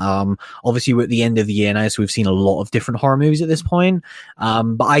that. Obviously we're at the end of the year now, so we've seen a lot of different horror movies at this point.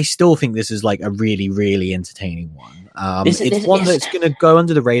 But I still think this is like a really, really entertaining one. It's one that's going to go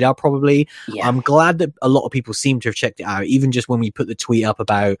under the radar, probably. Yeah. I'm glad that a lot of people seem to have checked it out, even just when we put the tweet up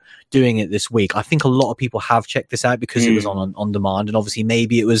about doing it this week. I think a lot of people have checked this out because it was on demand, and obviously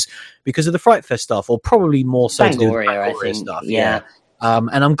maybe it was because of the Fright Fest stuff, or probably more so to do with the Fangoria stuff. Yeah.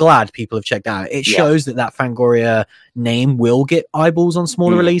 And I'm glad people have checked out. It shows that Fangoria name will get eyeballs on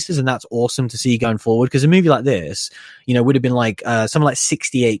smaller releases, and that's awesome to see going forward, because a movie like this, would have been like something like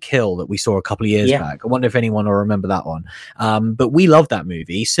 68 Kill that we saw a couple of years back. I wonder if anyone will remember that one. But we loved that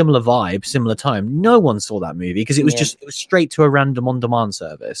movie. Similar vibe, similar time. No one saw that movie because it was it was straight to a random on-demand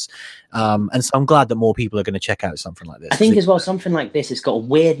service. And so I'm glad that more people are going to check out something like this. I think as well, something like this, it's got a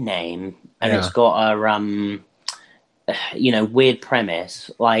weird name, and it's got a weird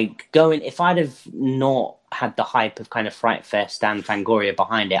premise. Like if I'd have not had the hype of kind of Fright Fest and Fangoria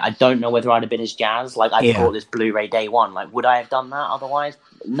behind it, I don't know whether I'd have been as jazzed. Like I bought this Blu-ray day one. Like would I have done that otherwise?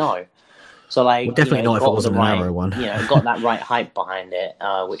 No. So like, definitely not if it wasn't an Arrow one. Got that right hype behind it,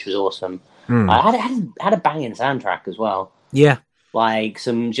 which was awesome. Mm. I had a banging soundtrack as well. Yeah. Like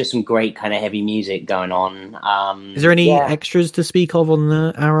some great kind of heavy music going on. Is there any extras to speak of on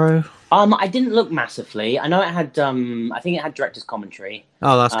the Arrow? I didn't look massively. I know it had. I think it had director's commentary.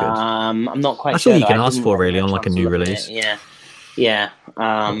 Oh, that's good. I'm not quite. That's sure. All you can ask for, really, on like a new release. Yeah.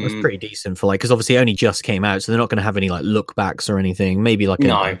 It's pretty decent for because obviously it only just came out, so they're not going to have any like look backs or anything. Maybe like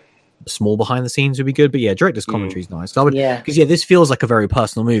a small behind the scenes would be good, but director's commentary is nice. So because this feels like a very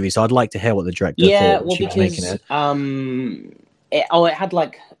personal movie, so I'd like to hear what the director thought when she was making it. It had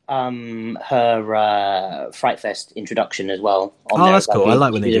like her Fright Fest introduction as well. That's cool. I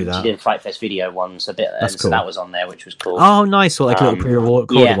like when they do that. She did a Fright Fest video once a bit, so that was on there, which was cool. Oh, nice! Or like a little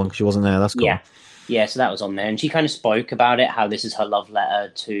pre-recorded one because she wasn't there. That's cool. Yeah, so that was on there, and she kind of spoke about it, how this is her love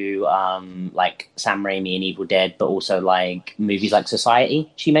letter to like Sam Raimi and Evil Dead, but also like movies like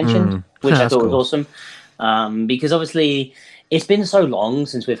Society. She mentioned, which I thought was awesome, because obviously it's been so long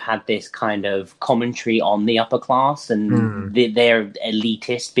since we've had this kind of commentary on the upper class and their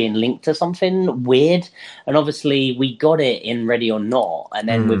elitist being linked to something weird. And obviously we got it in Ready or Not, and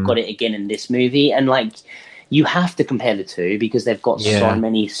then we've got it again in this movie. And like, you have to compare the two because they've got so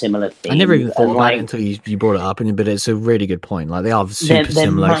many similar things. I never even thought about it until you brought it up, but it's a really good point. Like they are super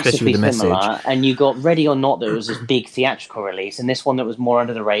similar, especially with the message. And you got Ready or Not, that was this big theatrical release, and this one that was more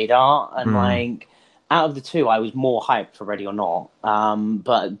under the radar. And like, out of the two, I was more hyped for Ready or Not.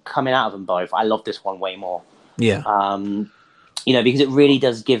 But coming out of them both, I love this one way more. Yeah. Because it really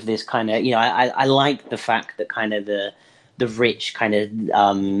does give this kind of, I like the fact that kind of the rich kind of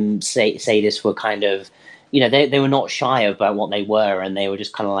sadists were kind of, they were not shy about what they were, and they were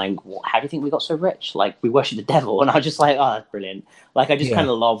just kind of like, how do you think we got so rich? Like, we worship the devil. And I was just like, oh, that's brilliant. Like, I just kind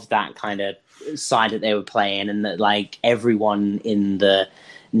of loved that kind of side that they were playing, and that, like, everyone in the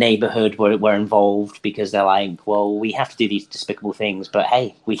neighborhood were involved because they're like, well, we have to do these despicable things, but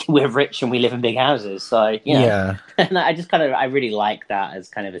hey, we're rich and we live in big houses. So, and I just I really like that as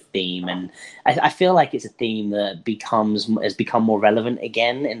kind of a theme. And I feel like it's a theme that has become more relevant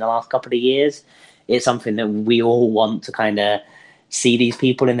again in the last couple of years. It's something that we all want to kind of see these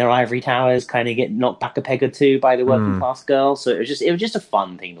people in their ivory towers kind of get knocked back a peg or two by the working class girl. So it was just a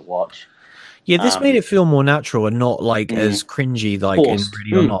fun thing to watch. Yeah, this made it feel more natural and not like as cringy, like forced. In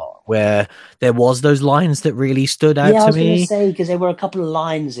Ready or Not, where there was those lines that really stood out to me. Yeah, I was going to say, because there were a couple of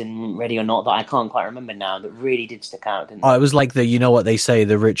lines in Ready or Not that I can't quite remember now that really did stick out, didn't they? Oh, it was like you know what they say,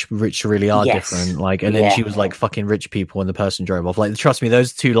 the rich really are different. Like, and then she was like, fucking rich people, and the person drove off. Like, trust me,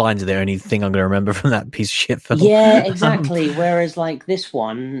 those two lines are the only thing I'm going to remember from that piece of shit film. Yeah, exactly. Whereas like this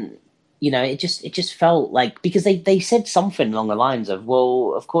one, it just felt like, because they said something along the lines of,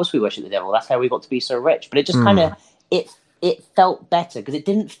 well, of course we worship the devil. That's how we got to be so rich. But it just kind of, it felt better because it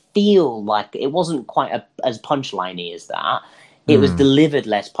didn't feel like, it wasn't quite as punchliney as that. It was delivered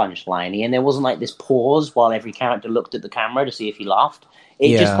less punchliney, and there wasn't like this pause while every character looked at the camera to see if he laughed.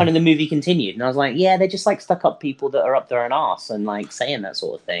 It just kind of, the movie continued. And I was like, yeah, they're just like stuck up people that are up their own arse and like saying that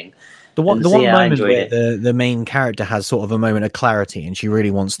sort of thing. The one moment where the main character has sort of a moment of clarity and she really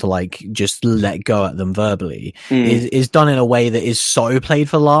wants to like just let go at them verbally is done in a way that is so played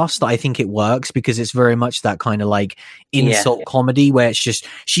for laughs that I think it works, because it's very much that kind of like insult comedy where she's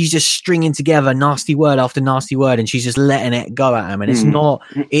just stringing together nasty word after nasty word and she's just letting it go at him, and it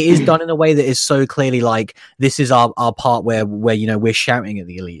is done in a way that is so clearly like, this is our part where we're shouting at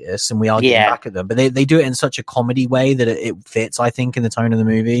the elitists and we are getting back at them, but they do it in such a comedy way that it fits, I think, in the tone of the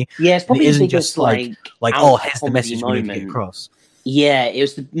movie. It's probably it isn't just like here's the message we need to get across. Yeah, it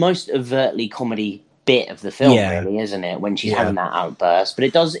was the most overtly comedy bit of the film, really, isn't it? When she's having that outburst, but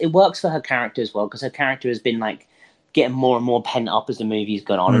it works for her character as well, because her character has been like getting more and more pent up as the movie's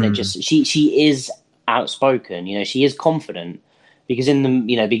gone on, and it just she is outspoken. She is confident, because in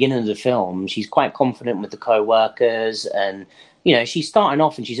the beginning of the film, she's quite confident with the co-workers, and she's starting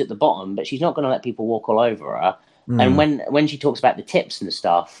off and she's at the bottom, but she's not going to let people walk all over her. And when she talks about the tips and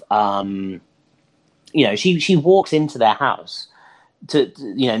stuff, she walks into their house to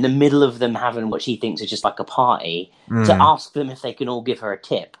in the middle of them having what she thinks is just like a party, to ask them if they can all give her a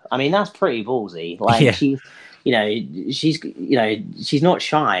tip. I mean, that's pretty ballsy. Like she's not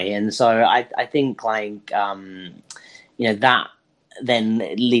shy, and so I think like that then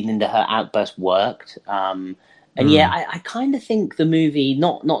leading into her outburst worked. And I kind of think the movie,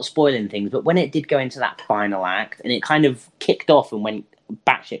 not spoiling things, but when it did go into that final act and it kind of kicked off and went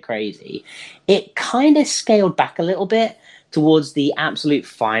batshit crazy. It kind of scaled back a little bit towards the absolute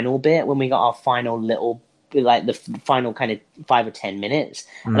final bit when we got our final little, like the final kind of 5 or 10 minutes.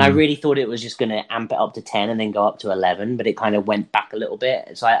 And I really thought it was just going to amp it up to 10 and then go up to 11, but it kind of went back a little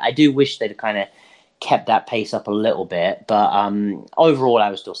bit. So I do wish they'd kind of kept that pace up a little bit. But overall, I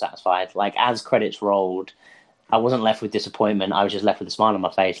was still satisfied. Like, as credits rolled, I wasn't left with disappointment. I was just left with a smile on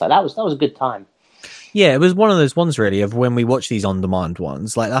my face. Like, that was a good time. Yeah, it was one of those ones really of when we watch these on-demand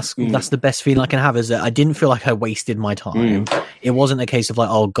ones. Like that's the best feeling I can have, is that I didn't feel like I wasted my time. It wasn't a case of like,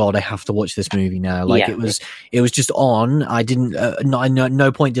 oh god, I have to watch this movie now. Like it was just on. I didn't.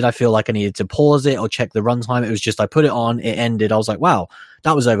 No point did I feel like I needed to pause it or check the runtime. It was just I put it on. It ended. I was like, wow,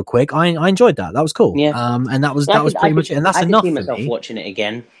 that was over quick. I enjoyed that. That was cool. Yeah. And that was pretty much it. And that's enough for me. Watching it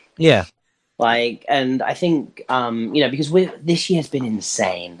again. Yeah. Like, and I think because this year's been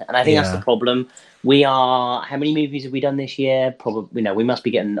insane, and I think that's the problem. We are, how many movies have we done this year? Probably, we must be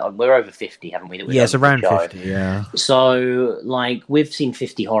getting, we're over 50, haven't we? It's around 50, yeah. So, like, we've seen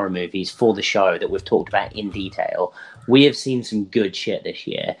 50 horror movies for the show that we've talked about in detail. We have seen some good shit this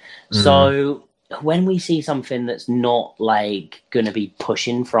year. So, when we see something that's not, like, going to be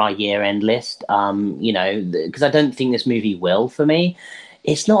pushing for our year-end list, because I don't think this movie will for me,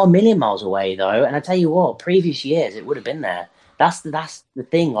 it's not a million miles away, though. And I tell you what, previous years, it would have been there. That's the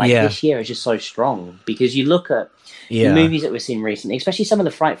thing. Like, this year is just so strong because you look at the movies that we've seen recently, especially some of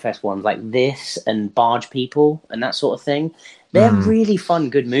the Fright Fest ones like this and Barge People and that sort of thing. They're really fun,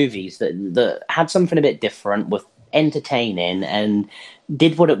 good movies that had something a bit different, were entertaining and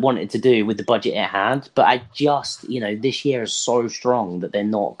did what it wanted to do with the budget it had. But I just, this year is so strong that they're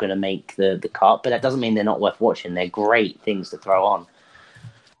not going to make the cut. But that doesn't mean they're not worth watching. They're great things to throw on.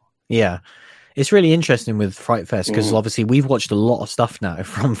 Yeah. It's really interesting with Fright Fest because obviously we've watched a lot of stuff now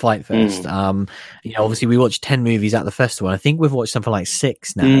from Fright Fest. Obviously we watched 10 movies at the festival. I think we've watched something like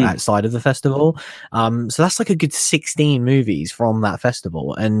 6 now outside of the festival. So that's like a good 16 movies from that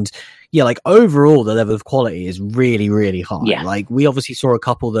festival. And yeah, like overall, the level of quality is really, really high. Yeah. Like we obviously saw a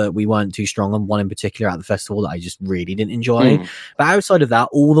couple that we weren't too strong on, one in particular at the festival that I just really didn't enjoy. But outside of that,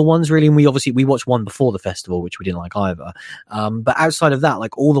 all the ones really, and we watched one before the festival, which we didn't like either. But outside of that,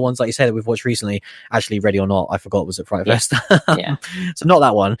 like all the ones, like you say, that we've watched recently, actually Ready or Not, I forgot was at Fright Fest. So not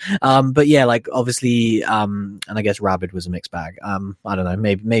that one. But yeah, like obviously, and I guess Rabid was a mixed bag. I don't know,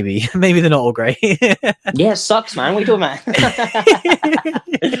 maybe they're not all great. Yeah, it sucks, man. What are you talking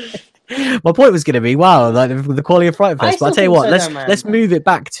about? My point was going to be, wow, like the quality of Fright Fest. But I'll tell you what, let's move it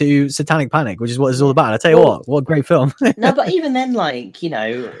back to Satanic Panic, which is what it's all about. I'll tell you what a great film. No, but even then, like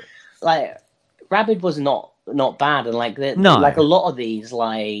Rabid was not bad, and like like a lot of these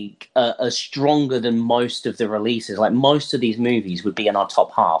are stronger than most of the releases. Like most of these movies would be in our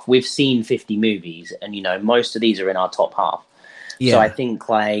top half. We've seen 50 movies, and most of these are in our top half. Yeah. So I think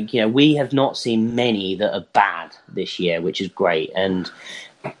we have not seen many that are bad this year, which is great. And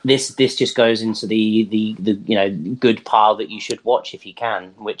this just goes into the good pile that you should watch if you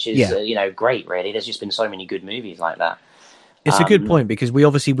can, which is great. Really, there's just been so many good movies like that. It's a good point because we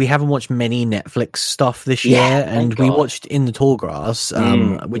haven't watched many Netflix stuff this year, and we watched In the Tall Grass,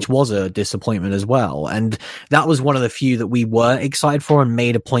 which was a disappointment as well. And that was one of the few that we were excited for and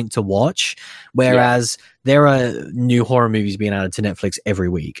made a point to watch. Whereas there are new horror movies being added to Netflix every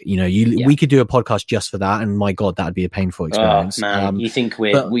week. We could do a podcast just for that, and my God, that'd be a painful experience. Oh, man, you think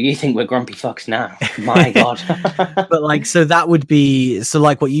we're grumpy fucks now? My God. But so that would be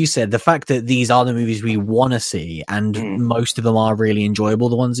like what you said. The fact that these are the movies we want to see, and most of them are really enjoyable.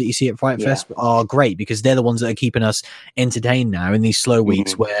 The ones that you see at Fright Fest are great because they're the ones that are keeping us entertained now in these slow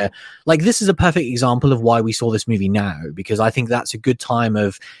weeks. Where this is a perfect example of why we saw this movie now, because I think that's a good time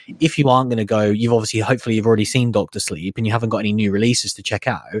of, if you aren't going to go, hopefully you've already seen Doctor Sleep and you haven't got any new releases to check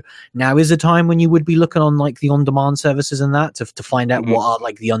out. Now is a time when you would be looking on the on-demand services and that to find out what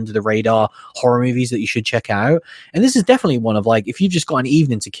are the under the radar horror movies that you should check out. And this is definitely one of if you've just got an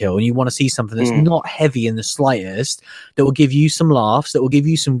evening to kill and you want to see something that's not heavy in the slightest, that will give you some laughs, that will give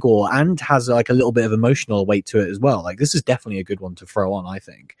you some gore, and has a little bit of emotional weight to it as well. This is definitely a good one to throw on, I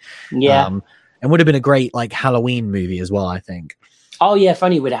think. Yeah. And would have been a great Halloween movie as well, I think. Oh yeah, if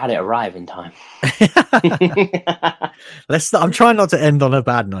only we'd have had it arrive in time. I'm trying not to end on a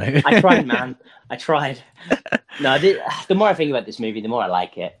bad note. I tried, man. I tried. No, the more I think about this movie, the more I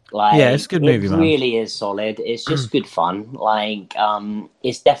like it. It's a good movie, man. It really is solid. It's just good fun.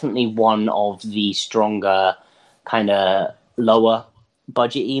 It's definitely one of the stronger, kind of lower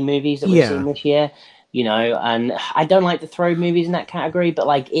budget-y movies that we've seen this year. And I don't like to throw movies in that category, but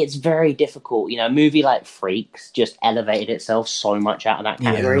it's very difficult. A movie like Freaks just elevated itself so much out of that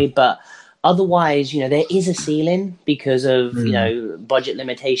category. But otherwise, there is a ceiling because of, budget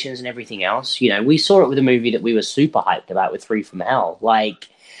limitations and everything else. We saw it with a movie that we were super hyped about with Three from Hell. Like,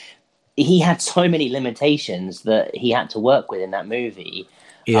 he had so many limitations that he had to work with in that movie.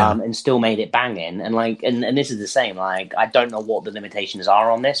 And still made it banging. And and this is the same. Like, I don't know what the limitations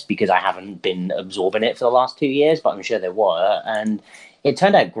are on this because I haven't been absorbing it for the last 2 years, but I'm sure there were. And it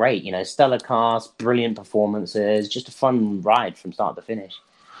turned out great. Stellar cast, brilliant performances, just a fun ride from start to finish.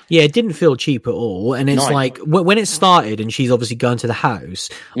 Yeah, it didn't feel cheap at all. And it's like, when it started and she's obviously going to the house,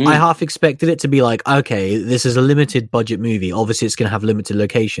 I half expected it to be like, okay, this is a limited budget movie. Obviously, it's going to have limited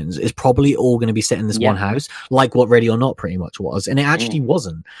locations. It's probably all going to be set in this one house, like what Ready or Not pretty much was. And it actually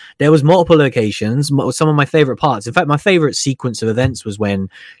wasn't. There was multiple locations, some of my favorite parts. In fact, my favorite sequence of events was when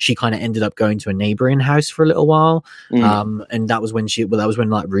she kind of ended up going to a neighboring house for a little while. And that was when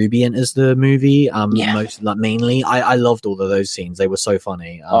like Ruby enters the movie. Mainly. I loved all of those scenes. They were so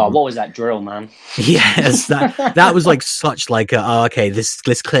funny. What was that drill, man? Yes, that was like such like okay,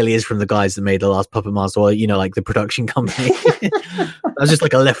 this clearly is from the guys that made the last Puppet Master, or like the production company. That was just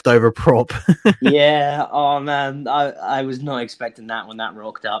like a leftover prop. Yeah. Oh man, I was not expecting that when that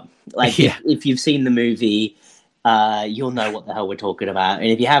rocked up. Like, if you've seen the movie, you'll know what the hell we're talking about, and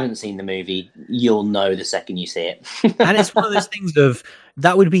if you haven't seen the movie, you'll know the second you see it. And it's one of those things of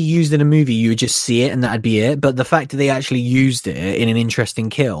that would be used in a movie, you would just see it and that'd be it. But the fact that they actually used it in an interesting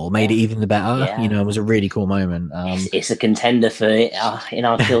kill made it even better. It was a really cool moment. It's a contender for in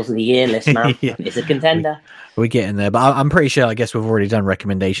our kills of the year list, man. It's a contender. We're getting there, but I'm pretty sure. I guess we've already done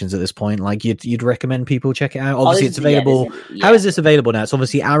recommendations at this point. Like, you'd recommend people check it out. Obviously, it's available. How is this available now? It's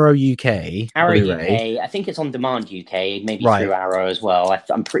obviously Arrow UK. Arrow UK. I think it's on demand UK, maybe through Arrow as well.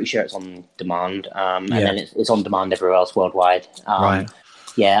 I'm pretty sure it's on demand, and then it's on demand everywhere else worldwide. Right.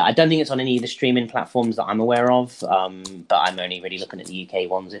 Yeah, I don't think it's on any of the streaming platforms that I'm aware of, but I'm only really looking at the UK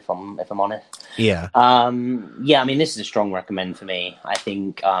ones if I'm honest. Yeah. I mean, this is a strong recommend for me. I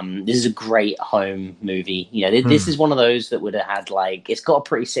think this is a great home movie. This is one of those that would have had it's got a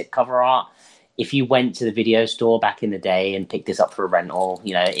pretty sick cover art. If you went to the video store back in the day and picked this up for a rental,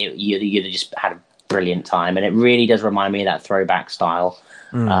 you'd have just had a brilliant time. And it really does remind me of that throwback style.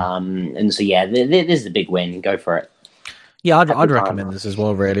 And so this is a big win. Go for it. Yeah, I'd recommend this as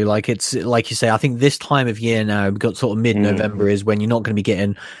well, really. Like, it's like you say, I think this time of year now, we've got sort of mid-November is when you're not going to be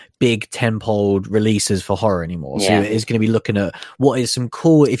getting big tentpole releases for horror anymore. So it's going to be looking at what is some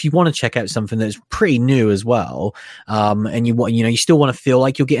cool, if you want to check out something that's pretty new as well, and you still want to feel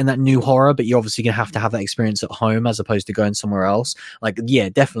like you're getting that new horror, but you're obviously going to have that experience at home as opposed to going somewhere else. Like, yeah,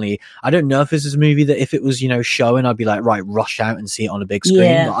 definitely. I don't know if this is a movie that if it was, showing, I'd be like, right, rush out and see it on a big screen.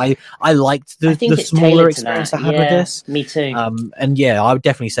 Yeah. But I liked the smaller experience I had with this. Me too. And I would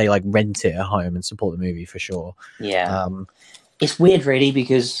definitely say rent it at home and support the movie for sure. Yeah. It's weird, really,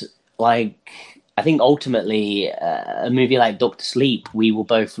 because I think ultimately a movie like Dr. Sleep we will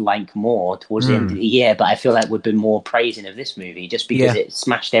both like more towards the end of the year, but I feel like we've been more praising of this movie just because it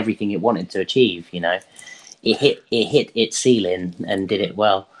smashed everything it wanted to achieve. It hit its ceiling and did it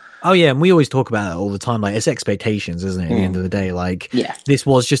well. Oh yeah, and we always talk about that all the time. Like, it's expectations, isn't it? At the end of the day, this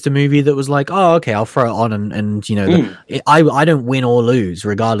was just a movie that was like, oh, okay, I'll throw it on, and I don't win or lose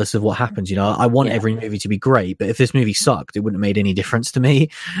regardless of what happens. I want every movie to be great, but if this movie sucked, it wouldn't have made any difference to me.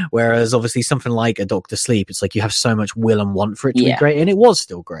 Whereas obviously something like a Doctor Sleep, it's like you have so much will and want for it to be great, and it was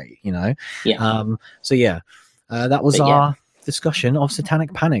still great. That was our discussion of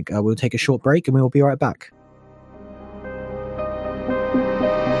Satanic Panic. We'll take a short break, and we will be right back.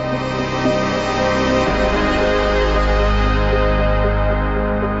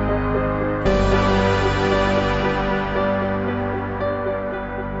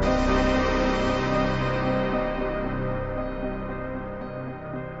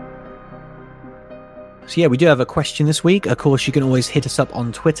 So yeah, we do have a question this week. Of course, you can always hit us up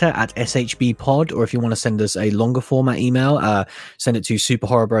on Twitter at SHBpod, or if you want to send us a longer format email, send it to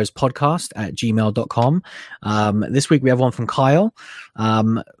superhorrorbrospodcast@gmail.com. This week we have one from Kyle.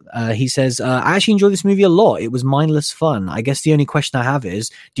 He says, I actually enjoyed this movie a lot. It was mindless fun. I guess the only question I have is,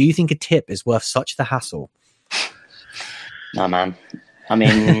 do you think a tip is worth such the hassle? No, man. I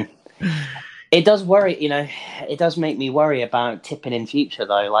mean... It does worry, it does make me worry about tipping in future,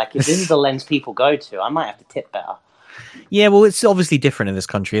 though. Like, if this is the lens people go to, I might have to tip better. Yeah, well, it's obviously different in this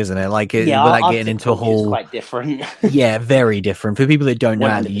country, isn't it? Like, without getting into a whole... It's quite different. Yeah, very different. For people that don't know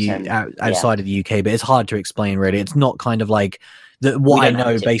outside of the UK, but it's hard to explain, really. It's not kind of like what I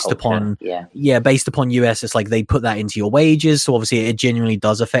know based upon based upon US, it's like they put that into your wages, so obviously it genuinely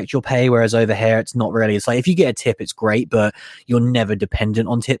does affect your pay, whereas over here it's not really. It's like if you get a tip it's great, but you're never dependent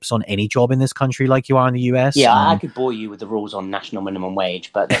on tips on any job in this country like you are in the US. I could bore you with the rules on national minimum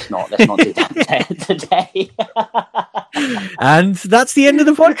wage, but let's not do that today. And that's the end of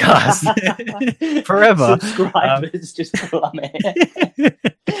the podcast. Forever. Subscribers just plummet.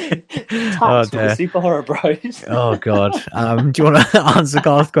 Tax for the Super Horror Bros. Oh God. Do you want to answer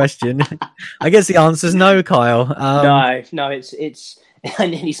Carl's question? I guess the answer is no, Kyle. No, it's I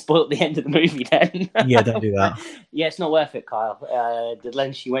nearly spoiled the end of the movie then. Yeah, don't do that. Yeah, it's not worth it, Kyle. The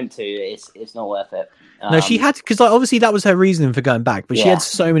length she went to, it's not worth it. No, she had, because like, obviously that was her reason for going back, but she had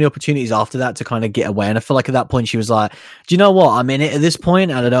so many opportunities after that to kind of get away. And I feel like at that point she was like, do you know what? I'm in it at this point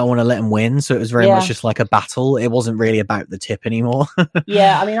and I don't want to let him win. So it was very much just like a battle. It wasn't really about the tip anymore.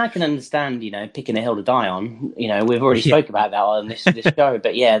 Yeah, I mean, I can understand, picking a hill to die on. We've already spoke about that on this show,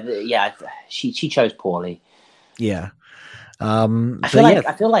 but she chose poorly. Yeah.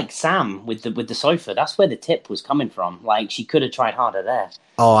 I feel like Sam with the sofa. That's where the tip was coming from. Like she could have tried harder there.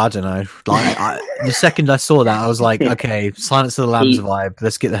 Oh, I don't know. Like the second I saw that, I was like, okay, Silence of the Lambs vibe.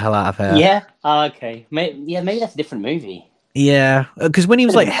 Let's get the hell out of here. Yeah. Okay. Maybe that's a different movie. Yeah, because when he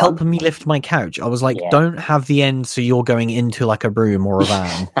was like helping me lift my couch, I was like, don't have the end so you're going into like a room or a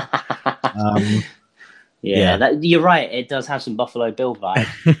van. You're right. It does have some Buffalo Bill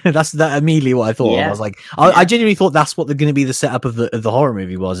vibe. That's immediately what I thought. I was like, I genuinely thought that's what going to be the setup of the horror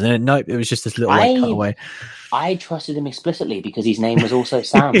movie was, and nope, it was just this little cutaway. I trusted him explicitly because his name was also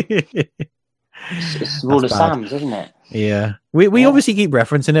Sam. It's rule of Sam's, isn't it? Yeah, we obviously keep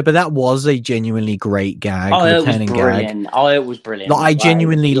referencing it, but that was a genuinely great gag. Oh, it was brilliant. It was brilliant. Like, I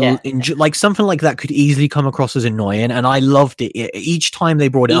genuinely enjoy, like something like that could easily come across as annoying, and I loved it. Each time they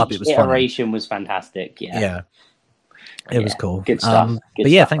brought it up, it was funny. Iteration was fantastic. Yeah. It was cool. Good stuff.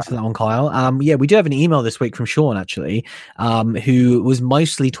 Thanks for that one, Kyle. We do have an email this week from Sean, actually, who was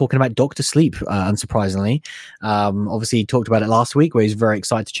mostly talking about Doctor Sleep, unsurprisingly. Obviously, he talked about it last week, where he's very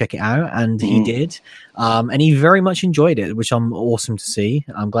excited to check it out, and he did. And he very much enjoyed it, which I'm awesome to see.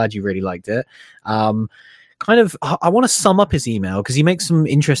 I'm glad you really liked it. I want to sum up his email because he makes some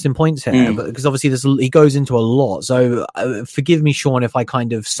interesting points here, but because obviously he goes into a lot. So forgive me, Sean, if I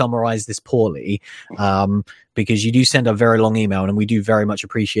kind of summarize this poorly, because you do send a very long email and we do very much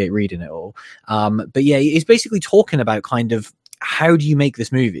appreciate reading it all. But yeah, he's basically talking about kind of how do you make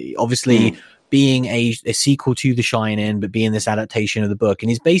this movie? Obviously, being a sequel to The Shining, but being this adaptation of the book.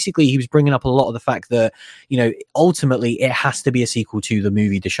 And he was bringing up a lot of the fact that, ultimately it has to be a sequel to the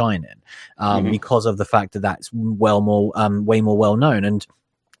movie The Shining, because of the fact that that's way more well known. And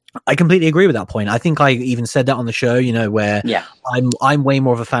I completely agree with that point. I think I even said that on the show, where I'm way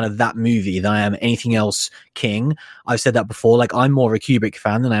more of a fan of that movie than I am anything else King. I've said that before. Like, I'm more of a Kubrick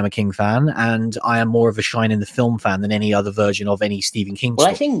fan than I am a King fan, and I am more of a Shining the film fan than any other version of any Stephen King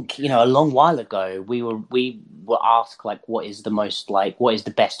story. I think, a long while ago, we were asked, like, what is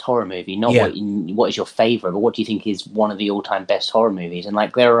the best horror movie? Not what is your favorite, but what do you think is one of the all-time best horror movies? And,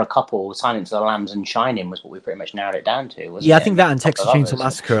 like, there are a couple, Silence of the Lambs and Shining was what we pretty much narrowed it down to, wasn't it? I think that and Texas Chainsaw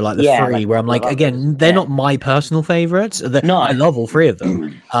Massacre are like the three, where I'm like, again, they're not my personal favorites. I love all three of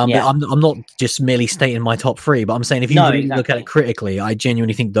them. But I'm not just merely stating my top three, but I'm saying if you really look at it critically, I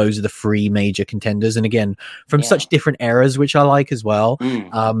genuinely think those are the three major contenders. And again, from such different eras, which I like as well.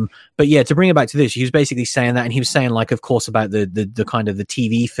 But yeah, to bring it back to this, he was basically saying that, and he was saying, like, of course, about the kind of the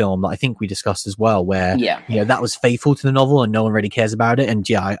TV film that I think we discussed as well, where that was faithful to the novel and no one really cares about it. And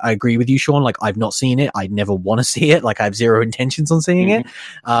I agree with you, Sean. Like, I've not seen it. I never want to see it. Like, I have zero intentions on seeing it.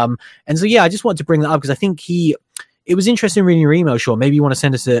 And so I just wanted to bring that up because I think it was interesting reading your email, Sean. Maybe you want to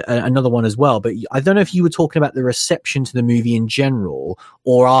send us another one as well. But I don't know if you were talking about the reception to the movie in general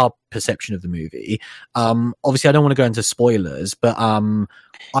or our perception of the movie. Obviously, I don't want to go into spoilers, but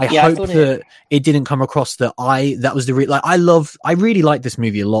I hope that it didn't come across that that was I really like this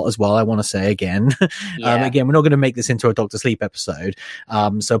movie a lot as well. I want to say again, again, we're not going to make this into a Doctor Sleep episode.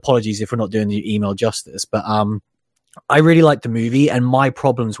 So apologies if we're not doing the email justice, but I really like the movie, and my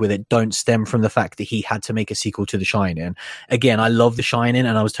problems with it don't stem from the fact that he had to make a sequel to The Shining. Again, I love The Shining,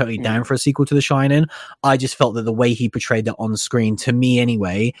 and I was totally down for a sequel to The Shining. I just felt that the way he portrayed that on screen, to me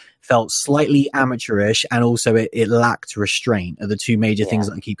anyway, felt slightly amateurish, and also it lacked restraint. Are the two major things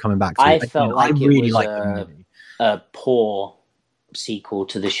that I keep coming back to. I felt like I really liked the movie. A poor sequel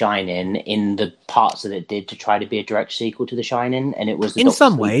to The Shining in the parts that it did to try to be a direct sequel to The Shining, and it was in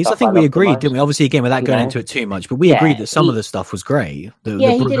some ways. I think we agreed, didn't we? Obviously, again, without going into it too much, but we agreed that some of the stuff was great. He did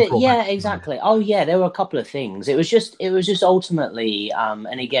it. Yeah, exactly. Oh, yeah, there were a couple of things. It was just ultimately,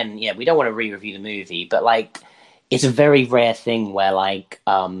 and again, we don't want to re-review the movie, but like, it's a very rare thing where like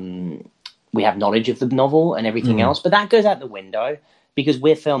we have knowledge of the novel and everything else, but that goes out the window because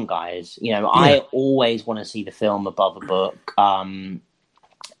we're film guys. You know, I always want to see the film above a book.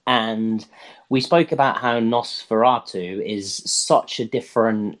 And we spoke about how Nosferatu is such a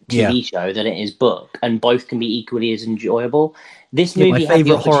different TV show than it is book, and both can be equally as enjoyable. This movie, my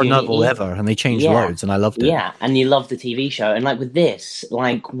favorite horror novel ever, and they changed loads, and I loved it. Yeah, and you love the TV show, and like with this,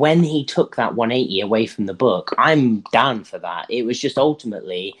 like when he took that 180 away from the book, I'm down for that. It was just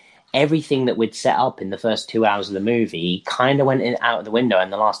ultimately everything that we'd set up in the first 2 hours of the movie kind of went out of the window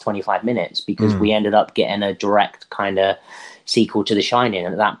in the last 25 minutes because we ended up getting a direct kind of sequel to The Shining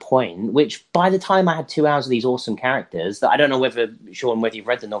at that point, which by the time I had 2 hours of these awesome characters that I don't know whether you've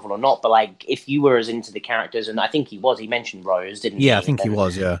read the novel or not, but like if you were as into the characters, and I think he mentioned Rose, didn't he? Yeah, I think he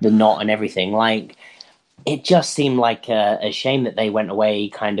was, yeah. The knot and everything, like it just seemed like a shame that they went away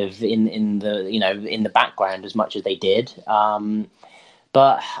kind of in the background as much as they did.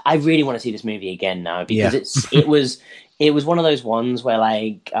 But I really want to see this movie again now because it was one of those ones where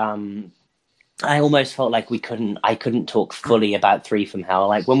like I almost felt like I couldn't talk fully about Three from Hell.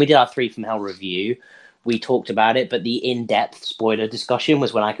 Like when we did our Three from Hell review, we talked about it, but the in-depth spoiler discussion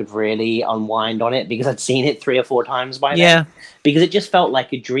was when I could really unwind on it because I'd seen it 3 or 4 times by then. Yeah. Because it just felt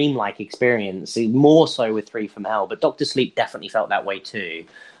like a dreamlike experience, more so with Three from Hell, but Doctor Sleep definitely felt that way too.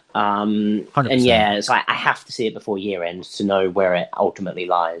 100%. And yeah, so I have to see it before year end to know where it ultimately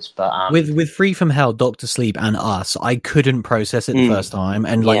lies. But with Free from Hell, Doctor Sleep, and Us, I couldn't process it the first time.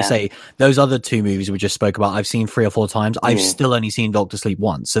 And like I say, those other 2 movies we just spoke about, I've seen 3 or 4 times. I've still only seen Doctor Sleep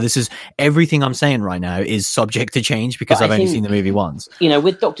once. So this is everything I'm saying right now is subject to change because I've only seen the movie once. You know,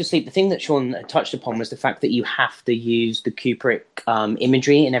 with Doctor Sleep, the thing that Sean touched upon was the fact that you have to use the Kubrick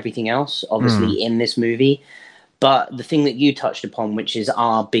imagery and everything else, obviously, in this movie. But the thing that you touched upon, which is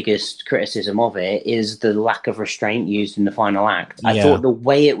our biggest criticism of it, is the lack of restraint used in the final act. I thought the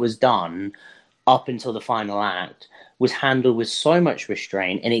way it was done up until the final act was handled with so much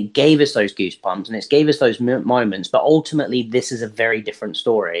restraint, and it gave us those goosebumps, and it gave us those moments. But ultimately, this is a very different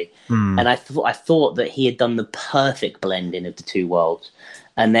story. And I thought that he had done the perfect blending of the 2 worlds,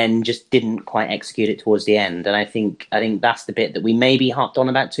 and then just didn't quite execute it towards the end. And I think that's the bit that we maybe harped on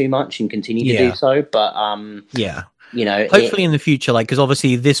about too much and continue to do so. But you know, hopefully in the future, like, because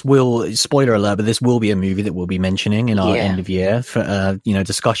obviously this will, spoiler alert, but this will be a movie that we'll be mentioning in our end of year for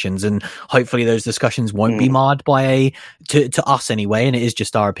discussions, and hopefully those discussions won't be marred by to us anyway, and it is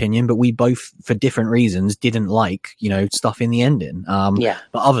just our opinion, but we both, for different reasons, didn't like stuff in the ending. But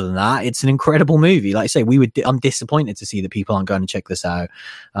other than that, it's an incredible movie. Like I say, I'm disappointed to see that people aren't going to check this out,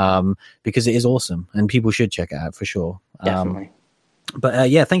 because it is awesome and people should check it out for sure. Definitely.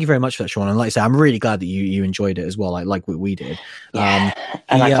 But thank you very much for that, Sean. And like I say, I'm really glad that you enjoyed it as well, like what we did. And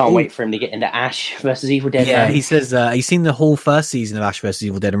I can't wait for him to get into Ash versus Evil Dead. Yeah, he says he's seen the whole first season of Ash versus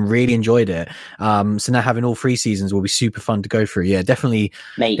Evil Dead and really enjoyed it. So now having all 3 seasons will be super fun to go through. Yeah, definitely.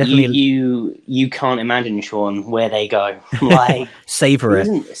 Mate, you can't imagine, Sean, where they go. Like savor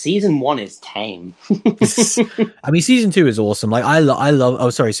it. Season 1 is tame. I mean, season 2 is awesome. Like I love.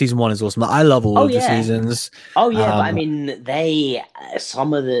 Oh, sorry, season 1 is awesome. Like, I love all of the seasons. Oh yeah, but I mean,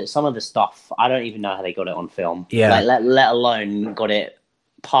 some of the stuff, I don't even know how they got it on film. Yeah, like, let alone got it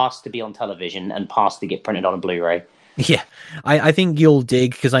past to be on television and past to get printed on a Blu-ray. Yeah, I think you'll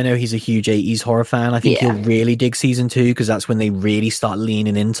dig, because I know he's a huge 80s horror fan. I think you'll really dig season 2, because that's when they really start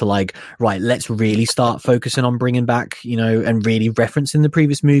leaning into like, right, let's really start focusing on bringing back, and really referencing the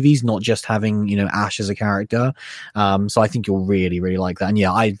previous movies, not just having, Ash as a character. So I think you'll really, really like that. And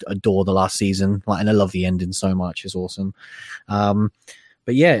yeah, I adore the last season, and I love the ending so much. It's awesome.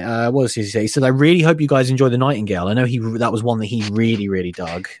 But yeah, what else did he say? He said, I really hope you guys enjoy The Nightingale. I know that was one that he really, really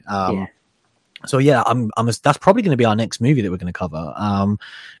dug. So yeah, that's probably going to be our next movie that we're going to cover,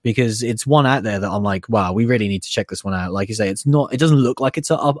 because it's one out there that I'm like, wow, we really need to check this one out. Like you say, it doesn't look like it's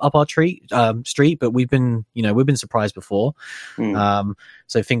up our street, but we've been surprised before.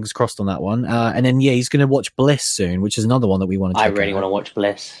 So fingers crossed on that one. And then he's going to watch Bliss soon, which is another one that we want to check out. I really want to watch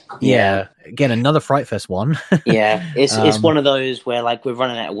Bliss. Yeah. Again, another Fright Fest one. Yeah, it's one of those where like we're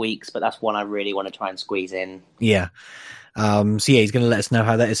running out of weeks, but that's one I really want to try and squeeze in. Yeah. So he's going to let us know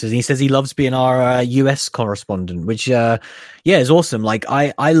how that is. And he says he loves being our US correspondent, which is awesome. Like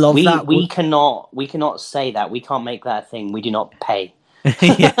I love that. We cannot say that. We can't make that a thing. We do not pay.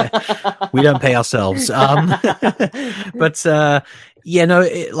 We don't pay ourselves. But I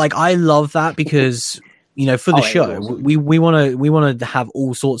love that, because you know, for the show, awesome. we want to have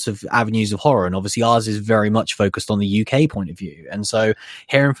all sorts of avenues of horror, and obviously ours is very much focused on the UK point of view. And so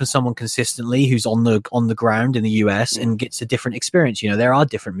hearing from someone consistently who's on the ground in the US and gets a different experience, you know, there are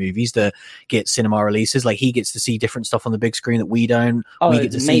different movies that get cinema releases. Like he gets to see different stuff on the big screen that we don't. We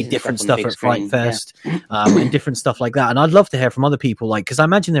get to see different stuff at Fright Fest, and different stuff like that. And I'd love to hear from other people, like, because I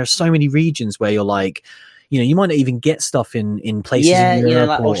imagine there are so many regions where you're like, you know, you might not even get stuff in places in Europe, you know,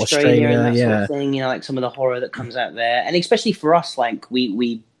 like or Australia and that sort of thing, you know, like some of the horror that comes out there. And especially for us, like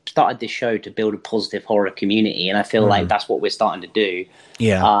we started this show to build a positive horror community, and I feel like that's what we're starting to do.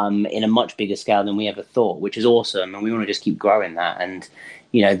 Yeah. In a much bigger scale than we ever thought, which is awesome, and we want to just keep growing that. And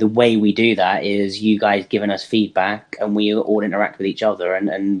you know, the way we do that is you guys giving us feedback, and we all interact with each other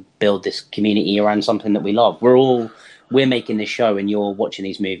and build this community around something that we love. We're making this show, and you're watching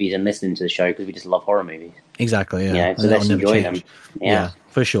these movies and listening to the show because we just love horror movies. Exactly. Yeah. So let's enjoy them. Yeah,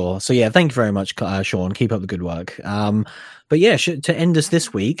 for sure. So yeah, thank you very much, Sean. Keep up the good work. But yeah, to end us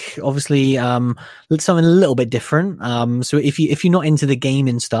this week, obviously, something a little bit different. So if you're not into the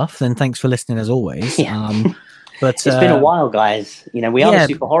gaming stuff, then thanks for listening as always. Yeah. But it's been a while, guys. You know, we are the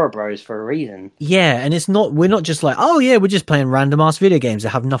Super Horror Bros for a reason. Yeah, and we're not just like, oh yeah, we're just playing random ass video games that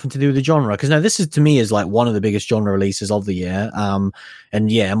have nothing to do with the genre. Because now this is, to me, is like one of the biggest genre releases of the year.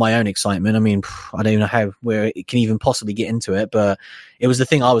 And yeah, my own excitement. I mean, I don't know how it can even possibly get into it, but it was the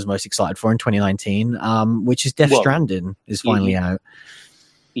thing I was most excited for in 2019, which is Death Stranding is finally out.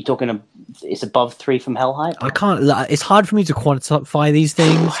 You're talking, it's above 3 from Hell hype? I can't. It's hard for me to quantify these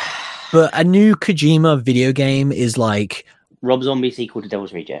things. But a new Kojima video game is like Rob Zombie sequel to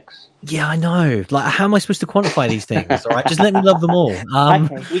Devil's Rejects. Yeah, I know. Like, how am I supposed to quantify these things? All right, just let me love them all.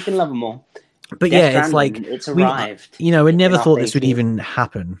 Okay, we can love them all. But Death it's like it's arrived. We never thought this would even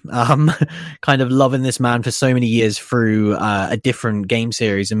happen. Kind of loving this man for so many years through a different game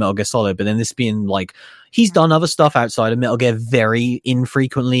series in Metal Gear Solid, but then this being like, he's done other stuff outside of Metal Gear very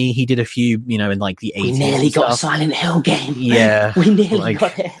infrequently. He did a few, in like the 80s. We nearly got a Silent Hill game. Yeah, we nearly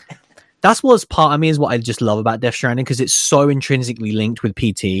got it. That's what's part of me is what I just love about Death Stranding, because it's so intrinsically linked with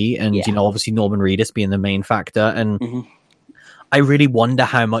PT and, obviously Norman Reedus being the main factor. And I really wonder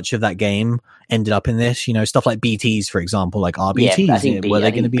how much of that game ended up in this, stuff like BTs, for example, like RBTs, were they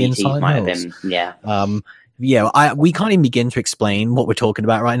going to be in Silent Hills? We can't even begin to explain what we're talking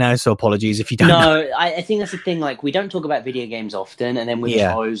about right now, so apologies if you don't know. I think that's the thing, like, we don't talk about video games often, and then we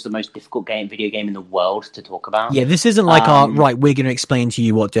chose the most difficult video game in the world to talk about. Yeah, this isn't like, we're going to explain to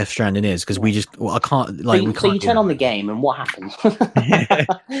you what Death Stranding is, because I can't, like, we can't. So you turn on the game, and what happens?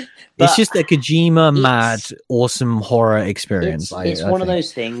 It's just a Kojima mad, awesome horror experience. It's one of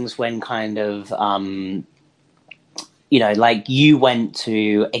those things when kind of... like you went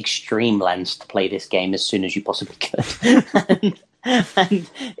to extreme lengths to play this game as soon as you possibly could. and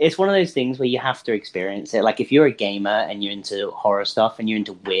it's one of those things where you have to experience it. Like, if you're a gamer and you're into horror stuff and you're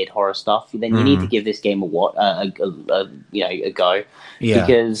into weird horror stuff, then you need to give this game a go. Yeah.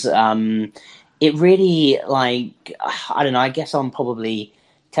 Because it really, like, I don't know, I guess I'm probably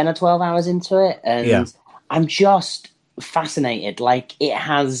 10 or 12 hours into it, and I'm just... fascinated. Like, it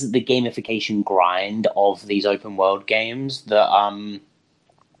has the gamification grind of these open world games that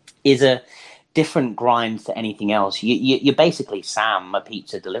is a different grind to anything else. You're basically Sam, a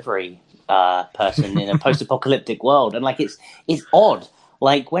pizza delivery person in a post-apocalyptic world, and like it's odd.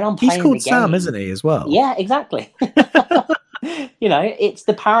 Like, when I'm playing, he's called the game, Sam, isn't he, as well? Yeah, exactly. It's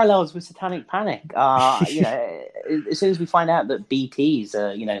the parallels with Satanic Panic. As soon as we find out that BTs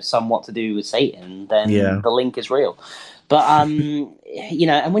are, somewhat to do with Satan, then the link is real. But, and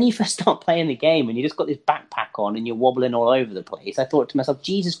when you first start playing the game and you just got this backpack on and you're wobbling all over the place, I thought to myself,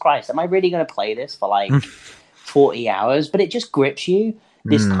 Jesus Christ, am I really going to play this for like 40 hours? But it just grips you,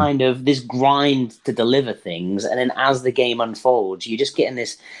 this kind of, this grind to deliver things. And then as the game unfolds, you're just getting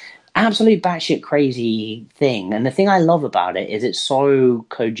this absolute batshit crazy thing. And the thing I love about it is it's so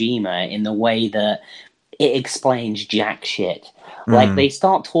Kojima in the way that it explains jack shit. Like, they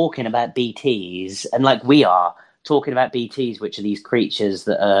start talking about BTs, and like we are talking about BTs, which are these creatures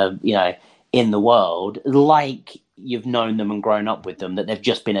that are, in the world, like you've known them and grown up with them, that they've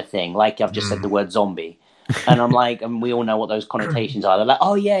just been a thing. Like, I've just said the word zombie. And I'm like, and we all know what those connotations are. They're like,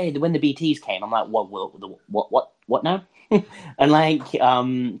 oh yeah, when the BTs came, I'm like, what now? And like,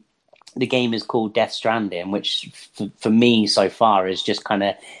 the game is called Death Stranding, which for me so far is just kind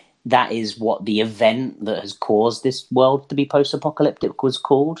of, that is what the event that has caused this world to be post-apocalyptic was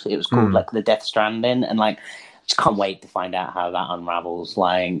called. It was called like the Death Stranding, and like, just can't wait to find out how that unravels.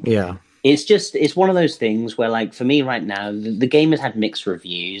 Like, it's one of those things where, like, for me right now, the game has had mixed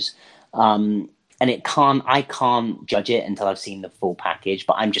reviews. and I can't judge it until I've seen the full package,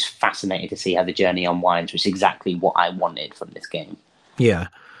 but I'm just fascinated to see how the journey unwinds, which is exactly what I wanted from this game. Yeah.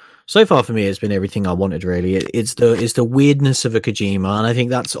 So far for me, it's been everything I wanted. Really, it's the weirdness of a Kojima, and I think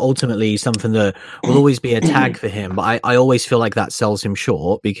that's ultimately something that will always be a tag for him. But I always feel like that sells him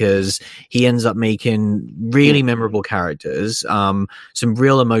short because he ends up making really memorable characters, some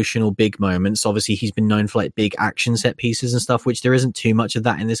real emotional big moments. Obviously, he's been known for like big action set pieces and stuff, which there isn't too much of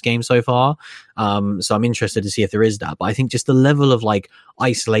that in this game so far. So I'm interested to see if there is that. But I think just the level of like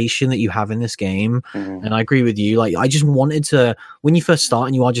isolation that you have in this game, and I agree with you. Like, I just wanted to, when you first start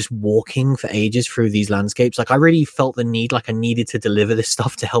and you are just walking for ages through these landscapes, like I really felt the need, like I needed to deliver this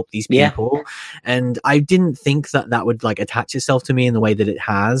stuff to help these people, and I didn't think that would like attach itself to me in the way that it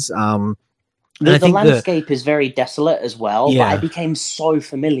has. The landscape is very desolate as well, but I became so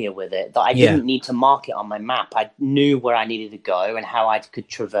familiar with it that I didn't need to mark it on my map. I knew where I needed to go and how I could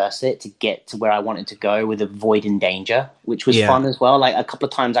traverse it to get to where I wanted to go with avoiding danger, which was fun as well. Like a couple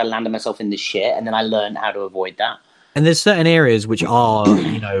of times I landed myself in this shit, and then I learned how to avoid that. And there's certain areas which are,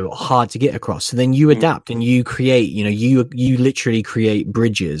 hard to get across. So then you adapt and you create, you literally create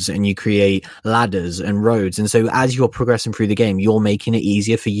bridges and you create ladders and roads. And so as you're progressing through the game, you're making it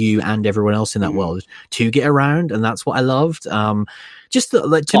easier for you and everyone else in that world to get around. And that's what I loved. Just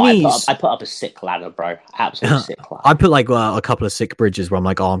like to me, I put up a sick ladder, bro. Absolutely sick ladder. I put like a couple of sick bridges where I'm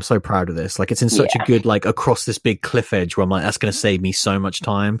like, oh, I'm so proud of this. Like it's in such a good, like across this big cliff edge where I'm like, that's going to save me so much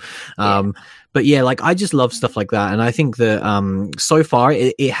time. But yeah, like I just love stuff like that. And I think that so far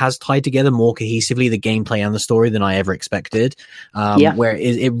it has tied together more cohesively the gameplay and the story than I ever expected. Where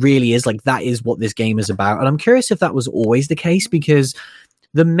it really is like that is what this game is about. And I'm curious if that was always the case, because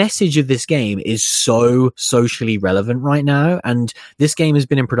the message of this game is so socially relevant right now. And this game has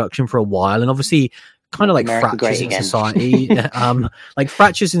been in production for a while. And obviously kind of like fractures in society, like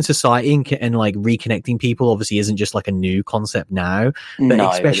fractures in society and like reconnecting people obviously isn't just like a new concept now, but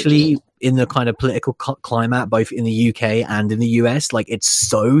especially in the kind of political climate, both in the UK and in the US, like it's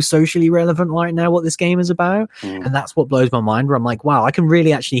so socially relevant right now what this game is about. And that's what blows my mind, where I'm like, wow, I can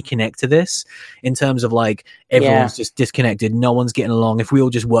really actually connect to this in terms of like everyone's just disconnected, no one's getting along. If we all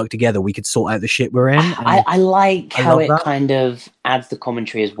just work together, we could sort out the shit we're in. I like how it kind of adds the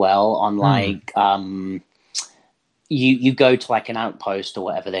commentary as well on like you go to like an outpost or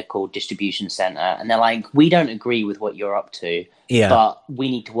whatever they're called, distribution center, and they're like, we don't agree with what you're up to, but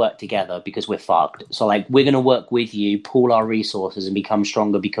we need to work together because we're fucked. So like, we're going to work with you, pool our resources and become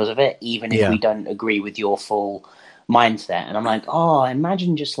stronger because of it, even if we don't agree with your full mindset. And I'm like, oh,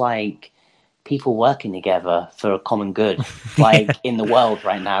 imagine just like people working together for a common good, like in the world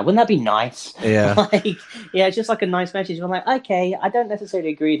right now. Wouldn't that be nice? It's just like a nice message. I'm like, okay, I don't necessarily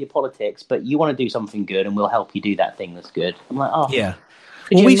agree with your politics, but you want to do something good and we'll help you do that thing that's good. I'm like, oh yeah.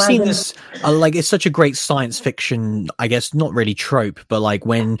 Well, we've seen this, like, it's such a great science fiction, I guess, not really trope, but like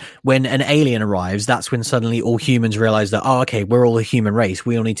when an alien arrives, that's when suddenly all humans realize that, oh, okay, we're all a human race.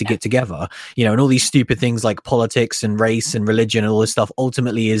 We all need to get together, and all these stupid things like politics and race and religion and all this stuff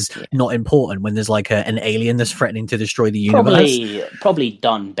ultimately is not important when there's like an alien that's threatening to destroy the universe. Probably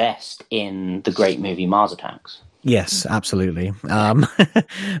done best in the great movie Mars Attacks. Yes, absolutely.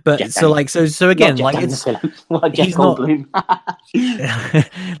 But so again, like it's he's not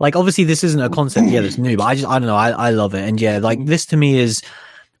like obviously this isn't a concept that's new, but I don't know, I love it. And like this to me is,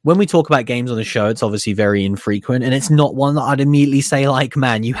 when we talk about games on the show, it's obviously very infrequent, and it's not one that I'd immediately say like,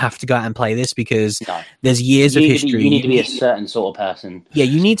 man, you have to go out and play this, because there's years of history. You need to be a certain sort of person. Yeah,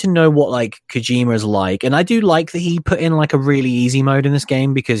 you need to know what like Kojima is like, and I do like that he put in like a really easy mode in this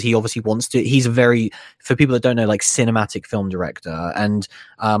game, because he obviously wants to. He's a very, for people that don't know, like cinematic film director, and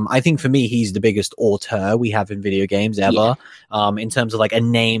I think for me, he's the biggest auteur we have in video games ever. In terms of like a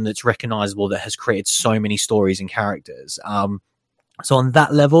name that's recognizable that has created so many stories and characters. So on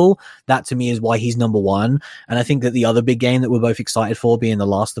that level, that to me is why he's number one. And I think that the other big game that we're both excited for, being The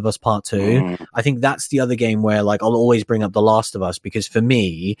Last of Us Part 2, I think that's the other game where like I'll always bring up The Last of Us, because for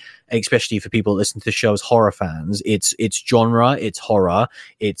me, especially for people that listen to the show as horror fans, it's genre, it's horror,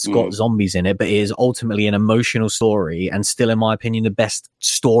 it's got zombies in it, but it is ultimately an emotional story, and still, in my opinion, the best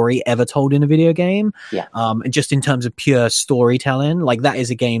story ever told in a video game. Just in terms of pure storytelling, like that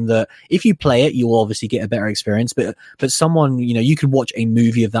is a game that if you play it, you will obviously get a better experience, but someone, you could watch a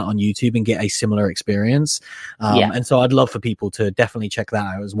movie of that on YouTube and get a similar experience. And so I'd love for people to definitely check that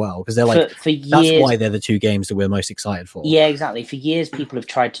out as well, because they're like, for years, that's why they're the two games that we're most excited for. Yeah, exactly. For years, people have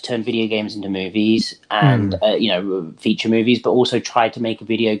tried to turn video games into movies and, feature movies, but also tried to make a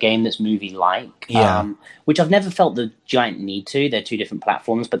video game that's movie-like, which I've never felt the giant need to. They're two different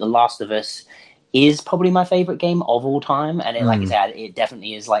platforms, but The Last of Us is probably my favorite game of all time, and like I said, it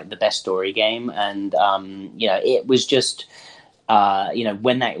definitely is like the best story game. And it was just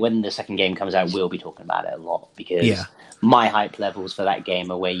when the second game comes out, we'll be talking about it a lot because my hype levels for that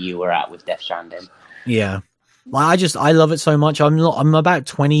game are where you were at with Death Stranding. Yeah. I love it so much. I'm about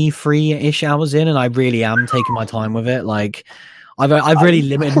 23-ish hours in, and I really am taking my time with it. Like, I've really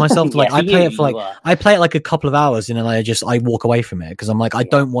limited myself to I play it like a couple of hours, and then I walk away from it because I'm like, I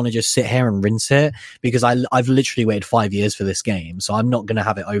don't want to just sit here and rinse it because I've literally waited 5 years for this game, so I'm not going to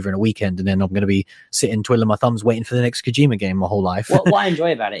have it over in a weekend and then I'm going to be sitting twiddling my thumbs waiting for the next Kojima game my whole life. What I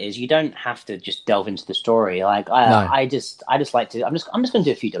enjoy about it is you don't have to just delve into the story. Like I just like to. I'm just going to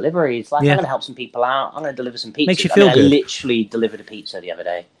do a few deliveries. Like I'm going to help some people out. I'm going to deliver some pizza. Makes you feel good. I literally delivered a pizza the other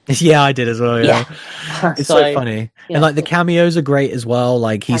day. Yeah, I did as well. Yeah. It's so funny. And like the cameos are great as well.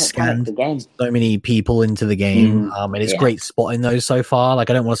 Like he scanned so many people into the game. And it's great spotting those so far. Like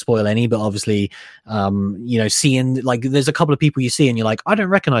I don't want to spoil any, but obviously, seeing like there's a couple of people you see and you're like, I don't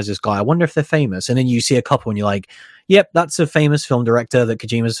recognize this guy. I wonder if they're famous. And then you see a couple and you're like, yep, that's a famous film director that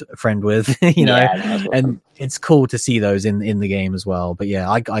Kojima's a friend with, and it's cool to see those in the game as well. But yeah,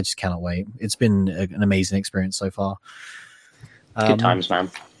 I just cannot wait. It's been an amazing experience so far. Good times, man.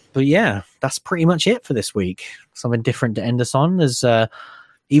 But yeah, that's pretty much it for this week. Something different to end us on. There's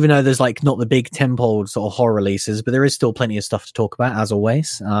even though there's like not the big tentpole sort of horror releases, but there is still plenty of stuff to talk about as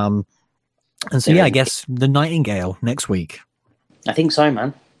always. And so I guess The Nightingale next week. I think so,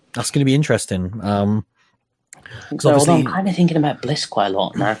 man. That's going to be interesting. So I'm kind of thinking about Bliss quite a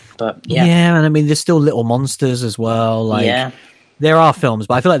lot now, but yeah, and I mean there's still Little Monsters as well. Like there are films,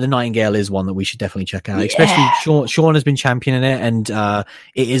 but I feel like The Nightingale is one that we should definitely check out. Especially Sean has been championing it, and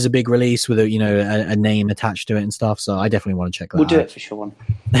it is a big release with a name attached to it and stuff. So I definitely want to check that out. We'll do it for Sean.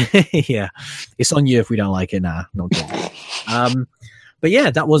 Yeah, it's on you if we don't like it. Nah, not good. But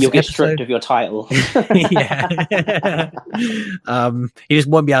yeah, that was you'll get stripped of your title. Yeah. He just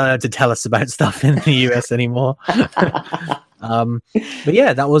won't be able to tell us about stuff in the US anymore. But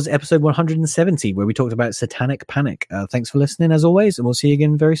yeah, that was episode 170 where we talked about Satanic Panic. Thanks for listening as always, and we'll see you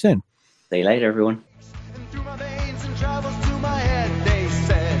again very soon. See you later, everyone. Through my veins and travels to my head, they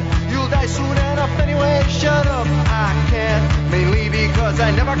said, you'll die soon enough anyway. Shut up, I can't, mainly because I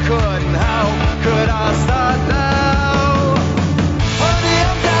never could. How could I start that?